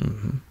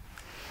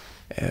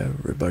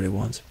 Everybody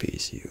wants a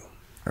piece of you.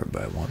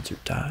 Everybody wants your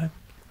time,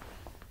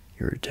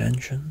 your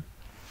attention.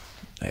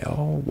 They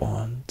all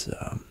want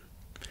a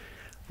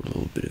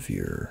little bit of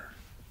your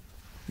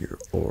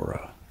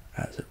aura,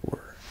 as it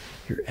were,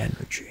 your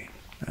energy.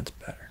 That's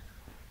better.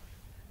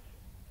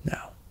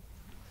 Now,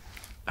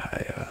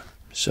 I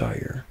saw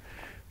your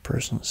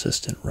personal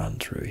assistant run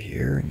through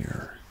here, and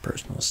your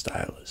personal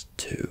stylist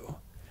too.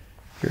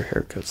 Your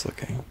haircut's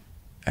looking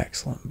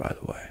excellent, by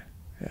the way.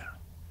 Yeah,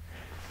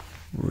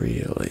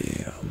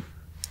 really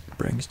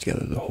brings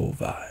together the whole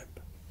vibe.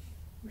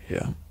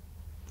 Yeah,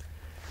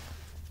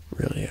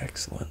 really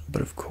excellent.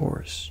 But of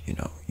course, you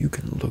know, you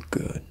can look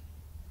good,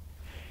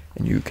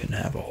 and you can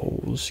have a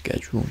whole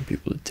schedule and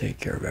people to take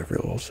care of every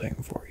little thing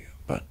for you,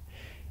 but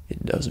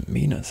it doesn't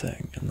mean a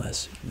thing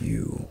unless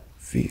you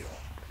feel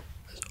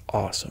as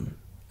awesome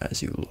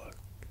as you look.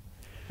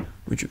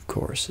 Which of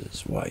course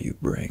is why you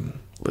bring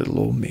little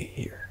old me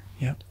here,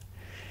 yep.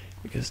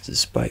 Because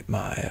despite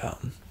my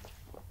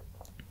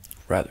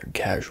rather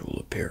casual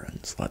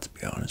appearance, let's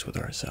be honest with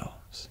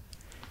ourselves,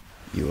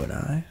 you and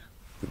I,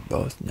 we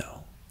both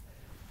know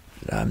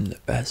that I'm the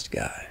best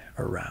guy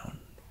around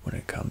when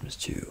it comes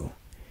to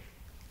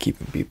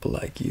keeping people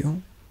like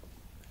you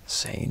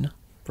sane,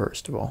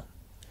 first of all,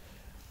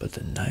 but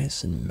then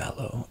nice and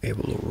mellow,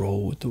 able to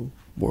roll with the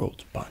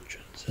world's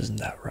punches. Isn't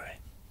that right?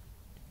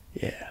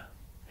 Yeah.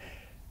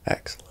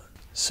 Excellent.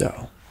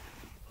 So,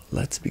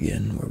 let's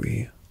begin where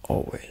we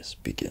always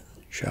begin,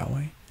 shall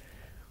we?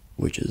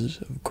 Which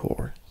is, of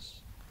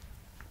course,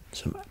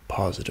 some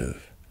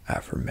positive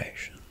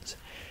affirmations.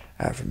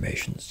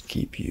 Affirmations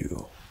keep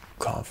you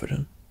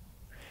confident,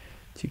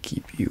 to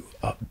keep you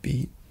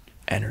upbeat,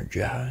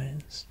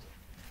 energized,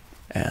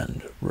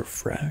 and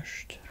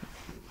refreshed,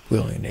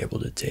 willing and able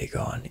to take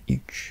on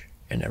each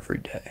and every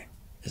day.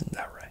 Isn't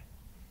that right?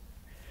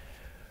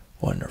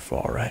 Wonderful.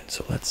 All right,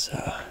 so let's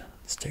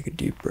take a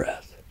deep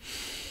breath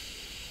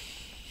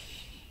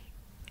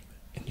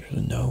in through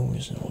the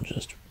nose, and we'll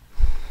just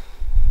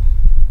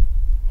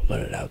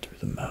let it out through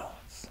the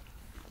mouth.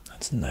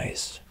 That's a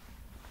nice,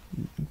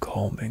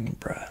 calming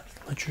breath.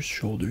 Let your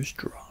shoulders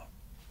drop,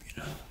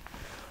 you know.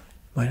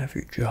 Might have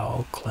your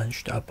jaw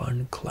clenched up,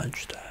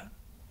 unclench that.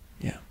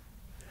 Yeah.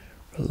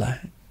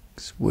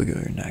 Relax,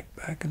 wiggle your neck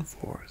back and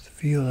forth.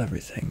 Feel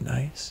everything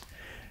nice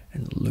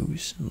and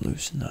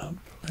loosen up.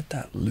 Let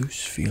that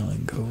loose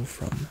feeling go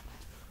from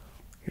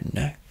your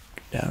neck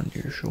down to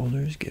your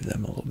shoulders. Give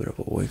them a little bit of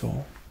a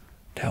wiggle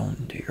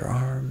down to your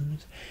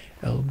arms,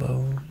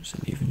 elbows,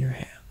 and even your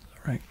hands.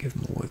 All right, give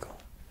them a wiggle.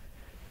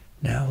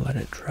 Now let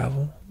it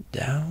travel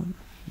down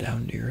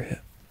to your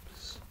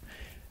hips,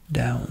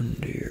 down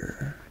to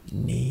your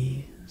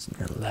knees and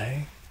your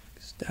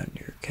legs, down to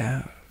your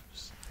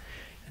calves,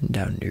 and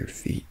down to your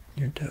feet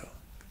and your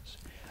toes.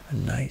 A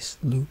nice,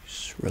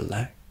 loose,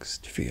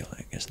 relaxed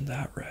feeling, isn't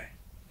that right?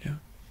 Yeah.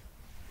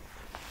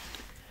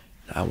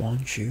 I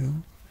want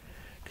you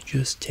to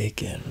just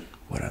take in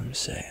what I'm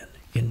saying,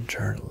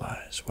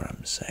 internalize what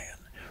I'm saying,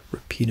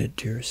 repeat it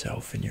to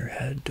yourself in your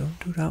head. Don't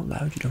do it out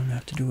loud. You don't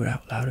have to do it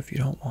out loud if you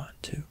don't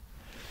want to.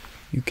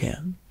 You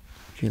can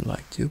if you'd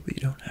like to, but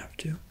you don't have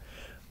to.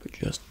 But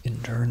just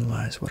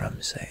internalize what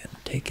I'm saying.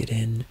 Take it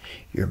in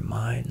your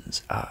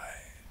mind's eye.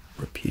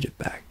 Repeat it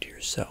back to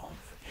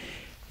yourself.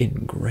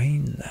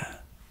 Ingrain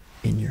that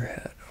in your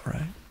head,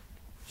 alright?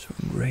 So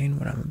ingrain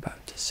what I'm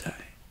about to say.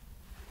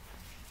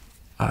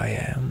 I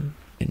am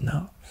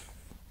enough.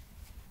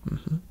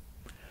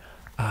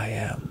 I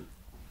am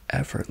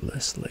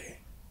effortlessly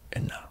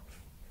enough.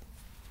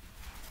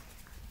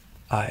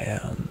 I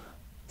am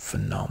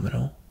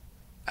phenomenal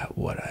at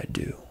what I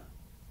do.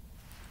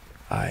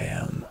 I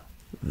am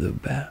the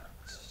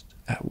best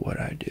at what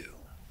I do.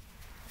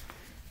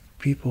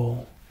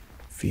 People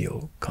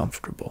feel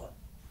comfortable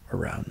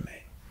around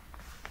me.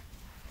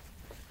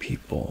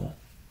 People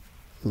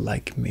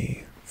like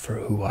me for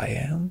who I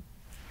am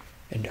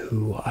and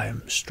who I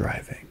am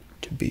striving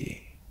to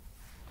be.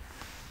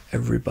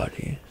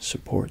 Everybody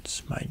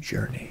supports my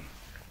journey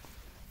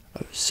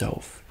of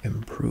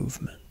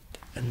self-improvement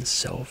and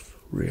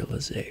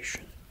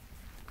self-realization.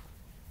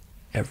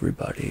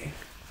 Everybody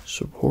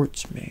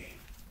supports me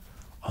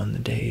on the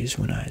days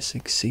when I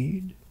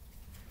succeed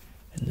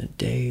and the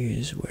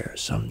days where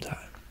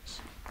sometimes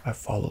I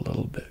fall a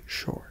little bit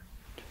short.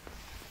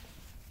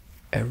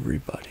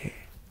 Everybody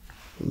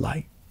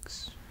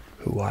likes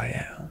who I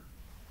am.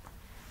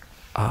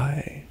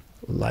 I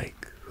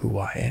like who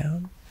I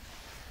am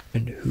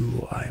and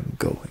who I am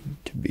going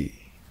to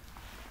be.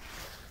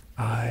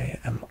 I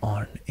am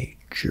on a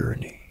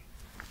journey.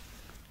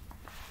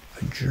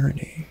 A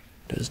journey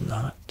does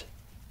not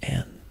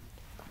end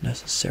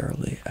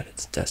necessarily at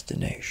its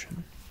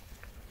destination.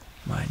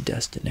 My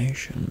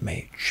destination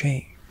may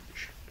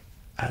change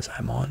as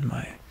I'm on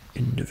my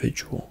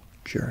individual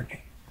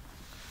journey.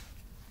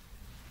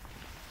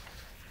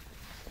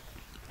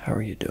 How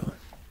are you doing?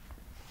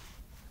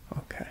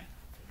 Okay,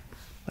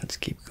 let's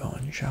keep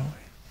going, shall we?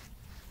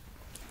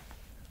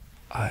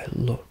 I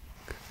look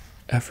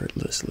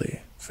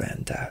effortlessly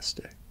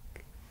fantastic.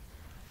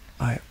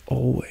 I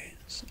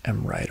always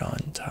am right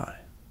on time.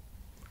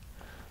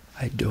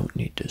 I don't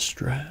need to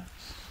stress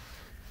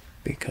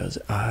because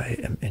I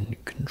am in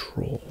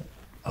control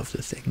of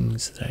the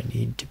things that I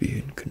need to be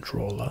in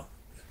control of,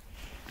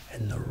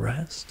 and the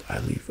rest I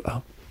leave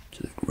up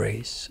to the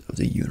grace of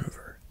the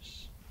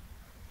universe.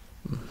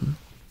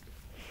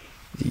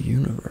 The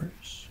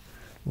universe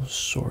will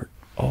sort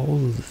all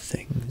of the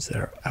things that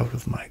are out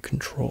of my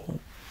control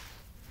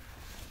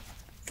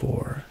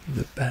for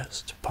the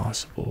best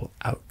possible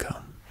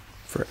outcome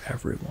for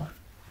everyone.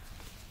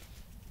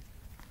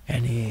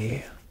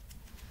 Any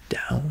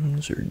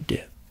downs or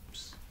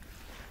dips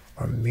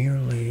are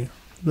merely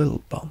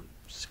little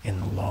bumps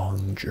in the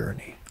long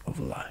journey of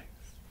life.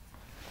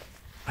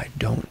 I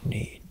don't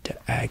need to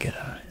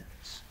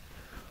agonize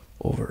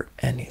over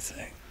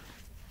anything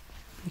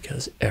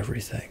because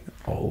everything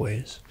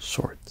always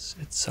sorts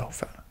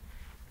itself out.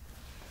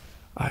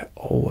 I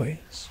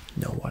always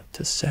know what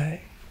to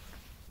say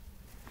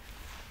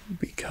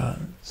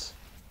because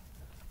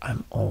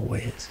I'm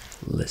always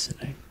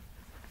listening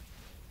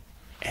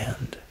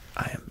and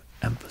I am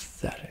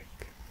empathetic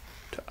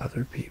to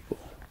other people.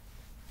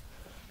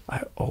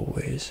 I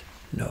always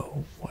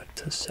know what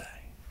to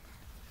say.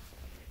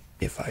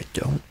 If I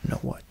don't know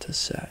what to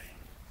say,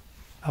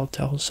 I'll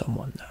tell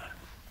someone that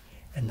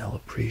and they'll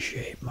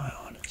appreciate my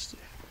honesty.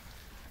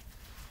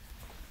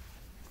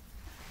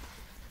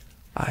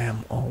 I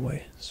am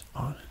always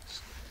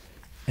honest,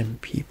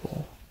 and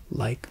people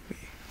like me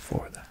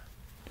for that.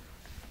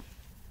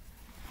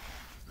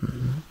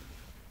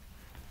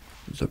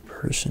 The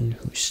person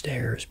who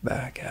stares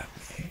back at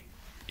me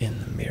in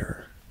the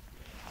mirror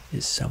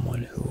is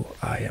someone who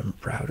I am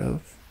proud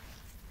of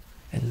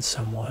and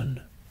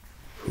someone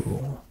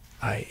who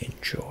I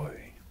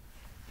enjoy.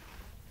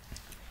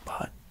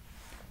 But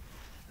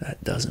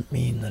that doesn't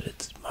mean that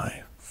it's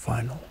my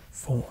final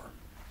form.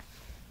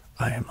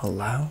 I am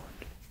allowed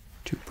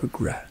to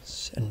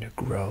progress and to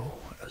grow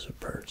as a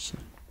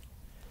person.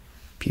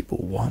 People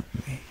want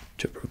me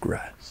to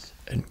progress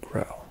and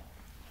grow.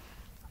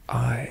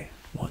 I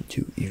want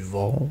to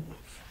evolve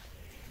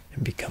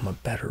and become a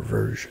better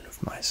version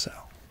of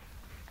myself.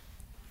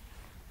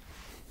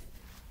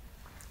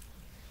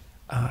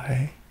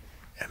 I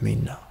am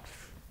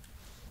enough.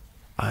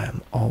 I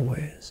am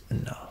always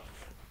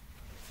enough,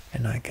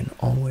 and I can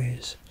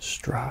always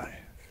strive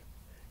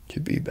to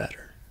be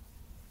better.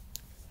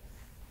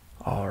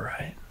 All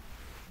right.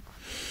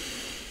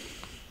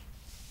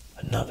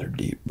 Another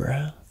deep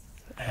breath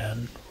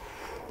and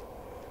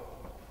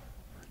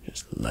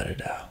just let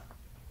it out.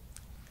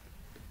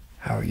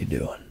 How are you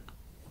doing?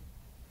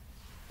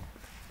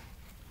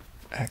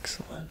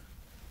 Excellent.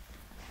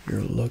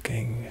 You're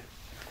looking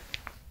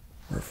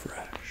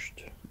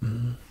refreshed.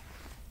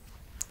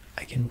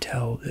 I can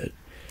tell that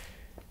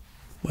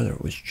whether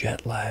it was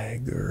jet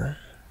lag or,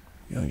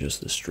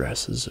 just the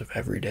stresses of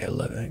everyday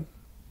living,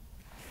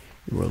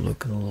 you were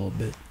looking a little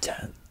bit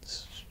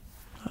tense.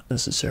 Not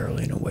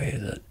necessarily in a way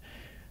that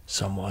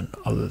someone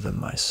other than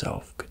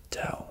myself could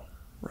tell,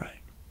 right?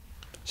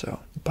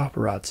 So the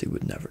paparazzi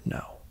would never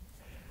know.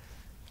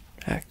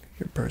 Heck,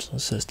 your personal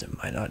assistant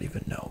might not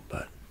even know,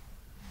 but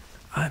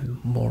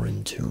I'm more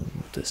in tune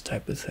with this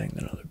type of thing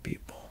than other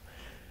people.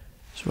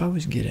 So I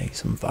was getting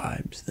some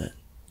vibes that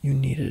you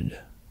needed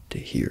to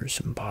hear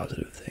some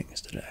positive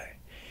things today.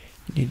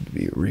 You need to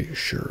be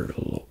reassured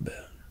a little bit.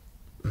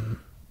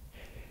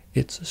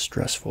 It's a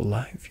stressful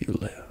life you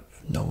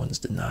live. No one's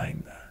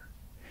denying that.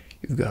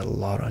 You've got a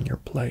lot on your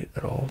plate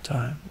at all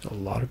times. A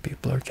lot of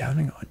people are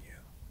counting on you.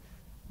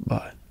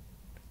 But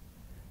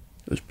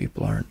those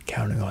people aren't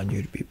counting on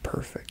you to be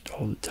perfect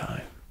all the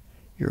time.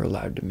 You're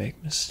allowed to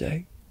make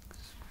mistakes.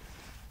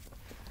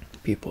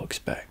 People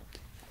expect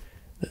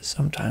that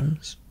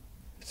sometimes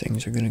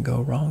things are going to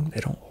go wrong. They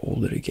don't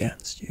hold it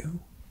against you.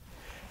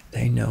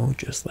 They know,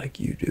 just like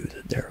you do,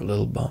 that there are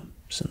little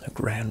bumps in the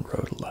grand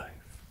road of life.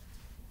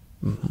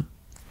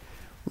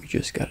 We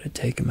just got to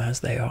take them as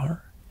they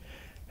are,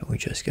 and we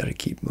just got to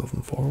keep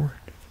moving forward.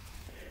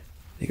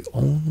 The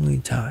only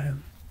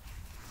time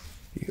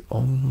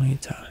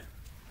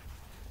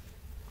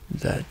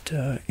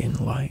that in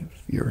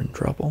life you're in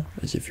trouble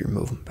is if you're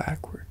moving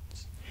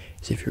backwards,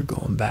 is if you're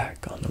going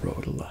back on the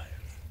road of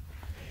life.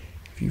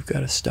 If you've got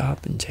to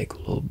stop and take a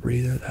little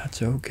breather,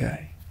 that's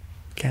okay.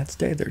 Can't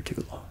stay there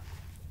too long.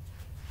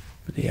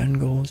 But the end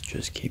goal is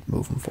just keep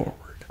moving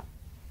forward.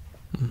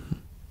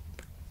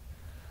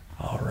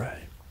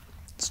 Alright,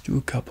 let's do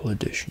a couple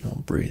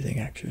additional breathing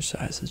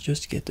exercises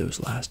just to get those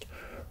last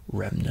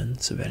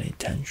remnants of any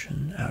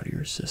tension out of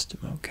your system,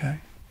 okay?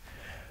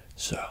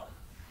 So,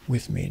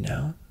 with me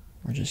now,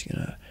 we're just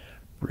gonna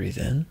breathe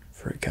in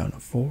for a count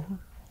of 4,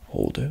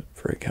 hold it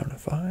for a count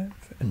of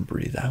 5, and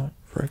breathe out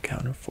for a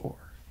count of 4.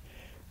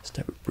 This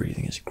type of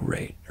breathing is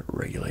great. It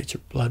regulates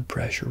your blood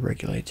pressure,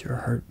 regulates your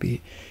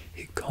heartbeat,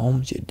 it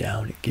calms you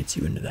down, it gets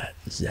you into that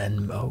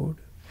Zen mode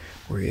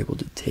where you're able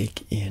to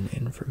take in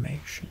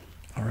information,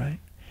 alright?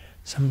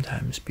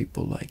 Sometimes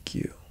people like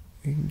you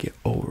can get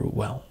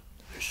overwhelmed.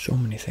 There's so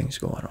many things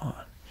going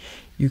on.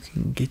 You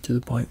can get to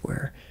the point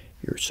where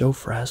you're so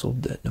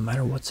frazzled that no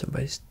matter what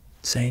somebody's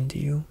saying to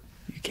you,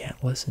 you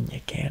can't listen, you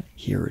can't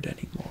hear it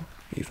anymore,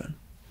 even.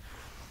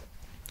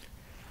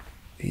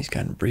 These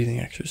kind of breathing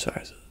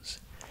exercises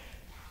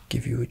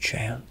give you a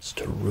chance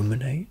to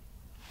ruminate,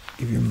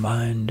 give your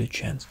mind a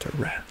chance to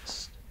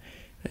rest,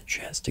 a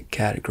chance to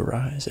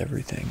categorize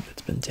everything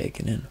that's been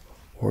taken in,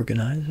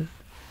 organize it,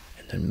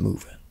 and then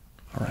move it,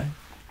 alright?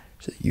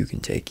 So that you can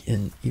take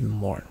in even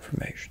more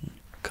information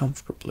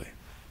comfortably.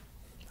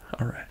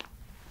 Alright.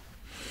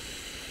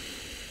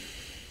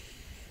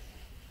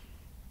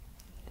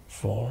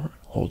 4,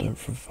 hold it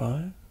for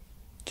 5,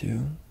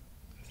 2,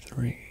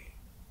 3,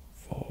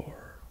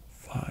 4,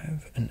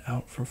 5, and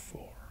out for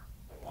 4.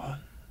 1,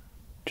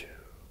 2,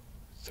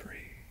 3,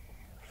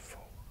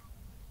 4.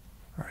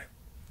 Alright,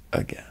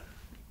 again.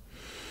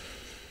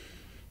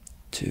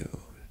 2,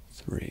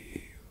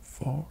 3,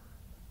 4.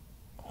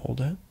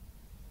 Hold it.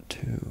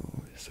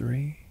 2,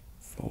 3,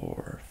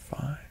 4,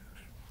 5.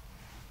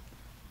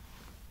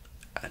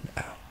 And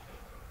out.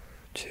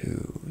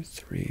 2,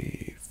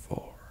 3,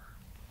 4.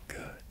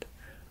 Good.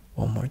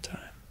 One more time.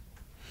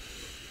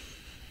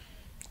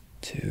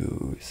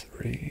 2,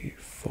 3,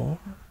 4.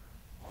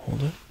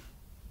 Hold it.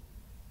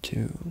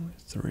 2,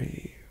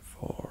 3,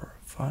 4,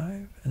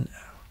 5. And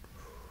out.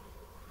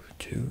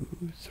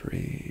 2,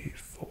 3,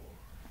 4.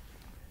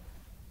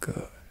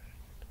 Good.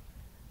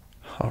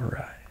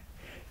 Alright.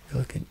 You're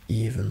looking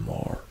even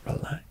more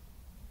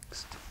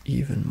relaxed,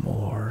 even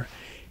more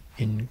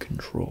in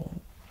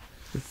control.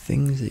 The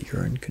things that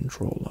you're in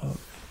control of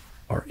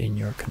are in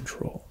your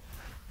control.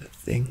 The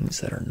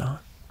things that are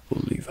not,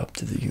 we'll leave up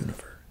to the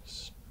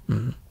universe.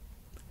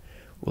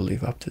 We'll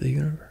leave up to the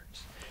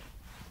universe.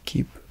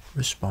 Keep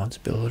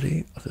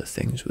responsibility of the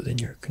things within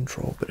your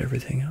control, but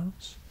everything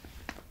else,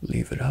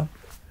 leave it up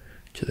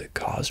to the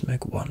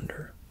cosmic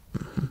wonder.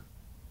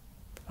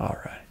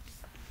 Alright.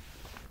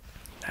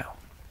 Now,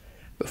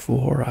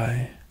 before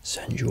I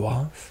send you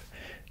off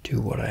to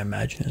what I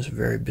imagine is a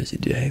very busy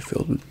day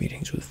filled with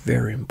meetings with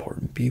very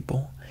important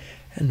people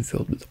and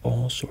filled with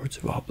all sorts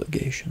of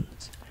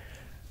obligations,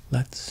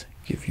 let's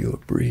give you a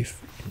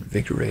brief,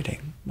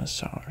 invigorating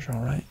massage,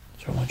 alright?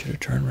 So I want you to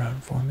turn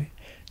around for me.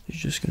 It's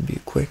just going to be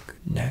a quick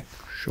neck,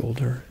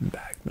 shoulder, and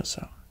back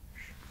massage.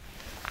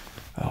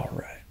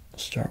 Alright, we'll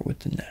start with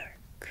the neck.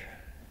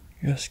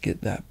 Just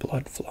get that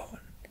blood flowing.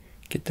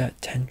 Get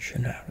that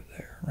tension out of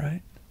there,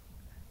 right?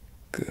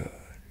 Good,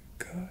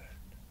 good.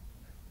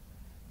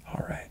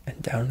 Alright,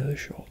 and down to the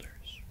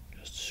shoulders.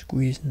 Just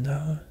squeezing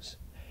those,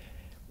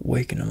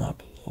 waking them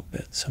up a little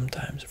bit.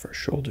 Sometimes if our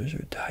shoulders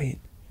are tight,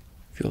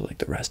 feel like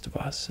the rest of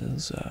us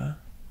is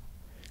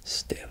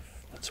stiff.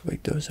 Let's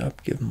wake those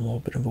up, give them a little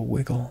bit of a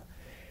wiggle,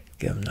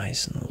 get them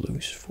nice and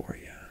loose for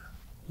you.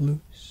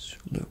 Loose,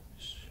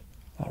 loose.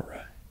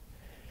 Alright.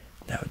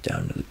 Now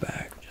down to the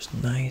back, just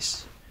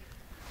nice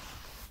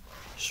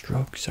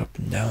strokes up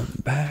and down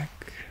the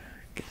back.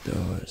 Get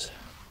those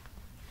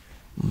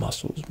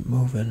muscles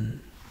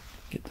moving,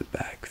 get the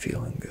back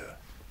feeling good.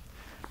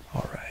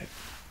 Alright,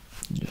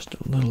 just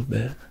a little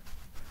bit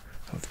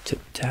of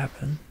tip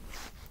tapping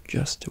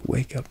just to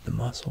wake up the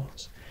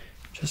muscles.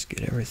 Just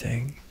get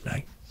everything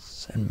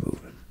nice and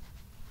moving.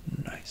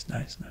 Nice Nice,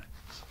 nice,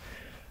 nice.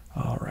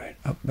 Alright,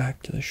 up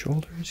back to the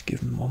shoulders.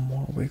 Give them one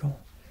more wiggle.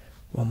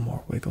 One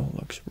more wiggle.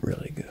 Looks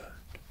really good.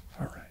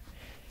 Alright.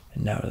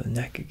 And now to the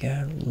neck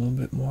again. A little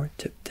bit more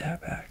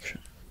tip-tap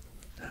action.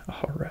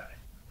 Alright.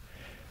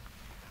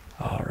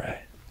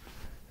 Alright.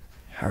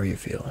 How are you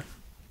feeling?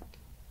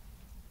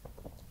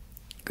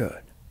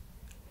 Good.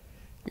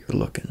 You're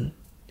looking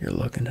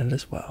it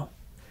as well.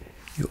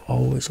 You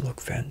always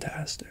look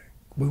fantastic.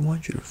 We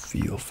want you to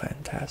feel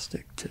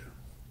fantastic too.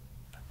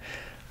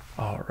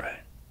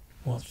 Alright.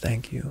 Well,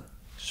 thank you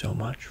so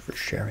much for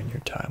sharing your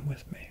time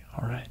with me,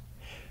 alright?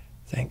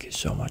 Thank you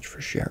so much for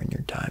sharing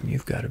your time.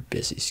 You've got a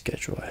busy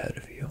schedule ahead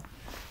of you.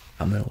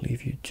 I'm going to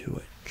leave you to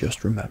it.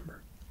 Just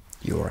remember,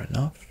 you are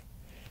enough.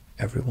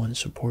 Everyone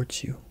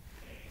supports you.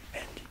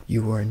 And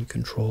you are in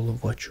control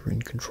of what you're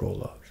in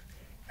control of.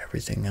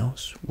 Everything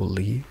else will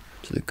lead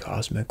to the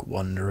cosmic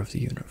wonder of the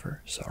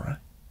universe, alright?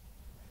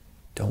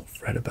 Don't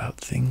fret about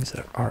things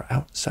that are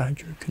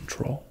outside your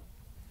control.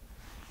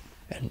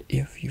 And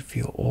if you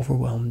feel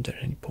overwhelmed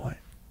at any point,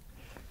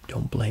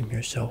 don't blame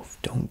yourself.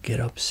 Don't get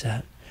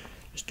upset.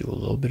 Just do a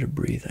little bit of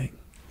breathing,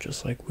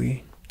 just like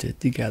we did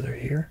together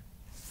here.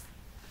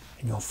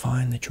 And you'll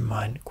find that your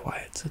mind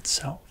quiets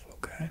itself,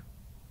 okay?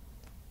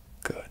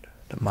 Good.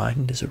 The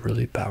mind is a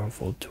really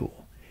powerful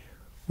tool.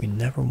 We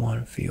never want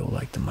to feel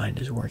like the mind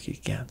is working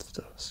against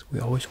us. We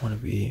always want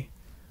to be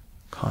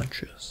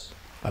conscious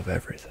of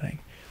everything.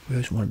 We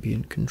always want to be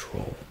in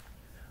control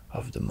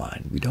of the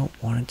mind. We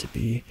don't want it to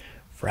be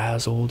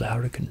frazzled,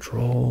 out of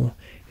control.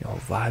 You know,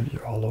 vibes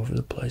are all over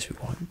the place. We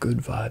want good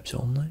vibes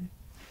only.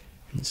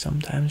 And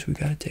sometimes we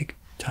gotta take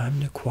time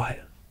to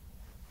quiet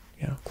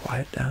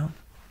down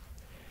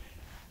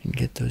and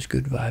get those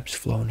good vibes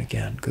flowing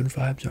again. Good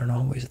vibes aren't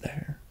always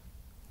there,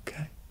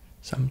 okay?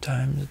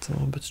 Sometimes it's a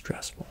little bit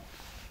stressful.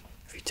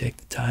 If you take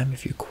the time,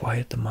 if you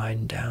quiet the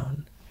mind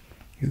down,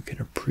 you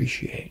can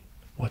appreciate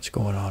what's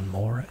going on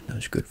more, and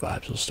those good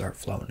vibes will start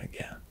flowing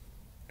again.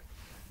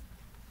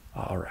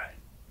 Alright.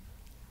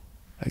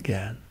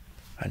 Again,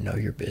 I know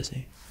you're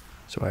busy,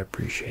 so I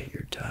appreciate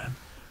your time.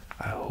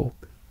 I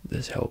hope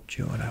this helped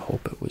you, and I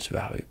hope it was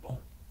valuable.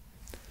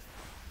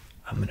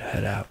 I'm going to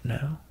head out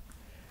now,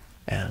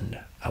 and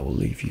I will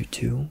leave you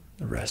to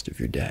the rest of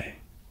your day.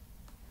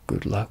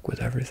 Good luck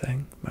with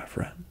everything, my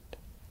friend.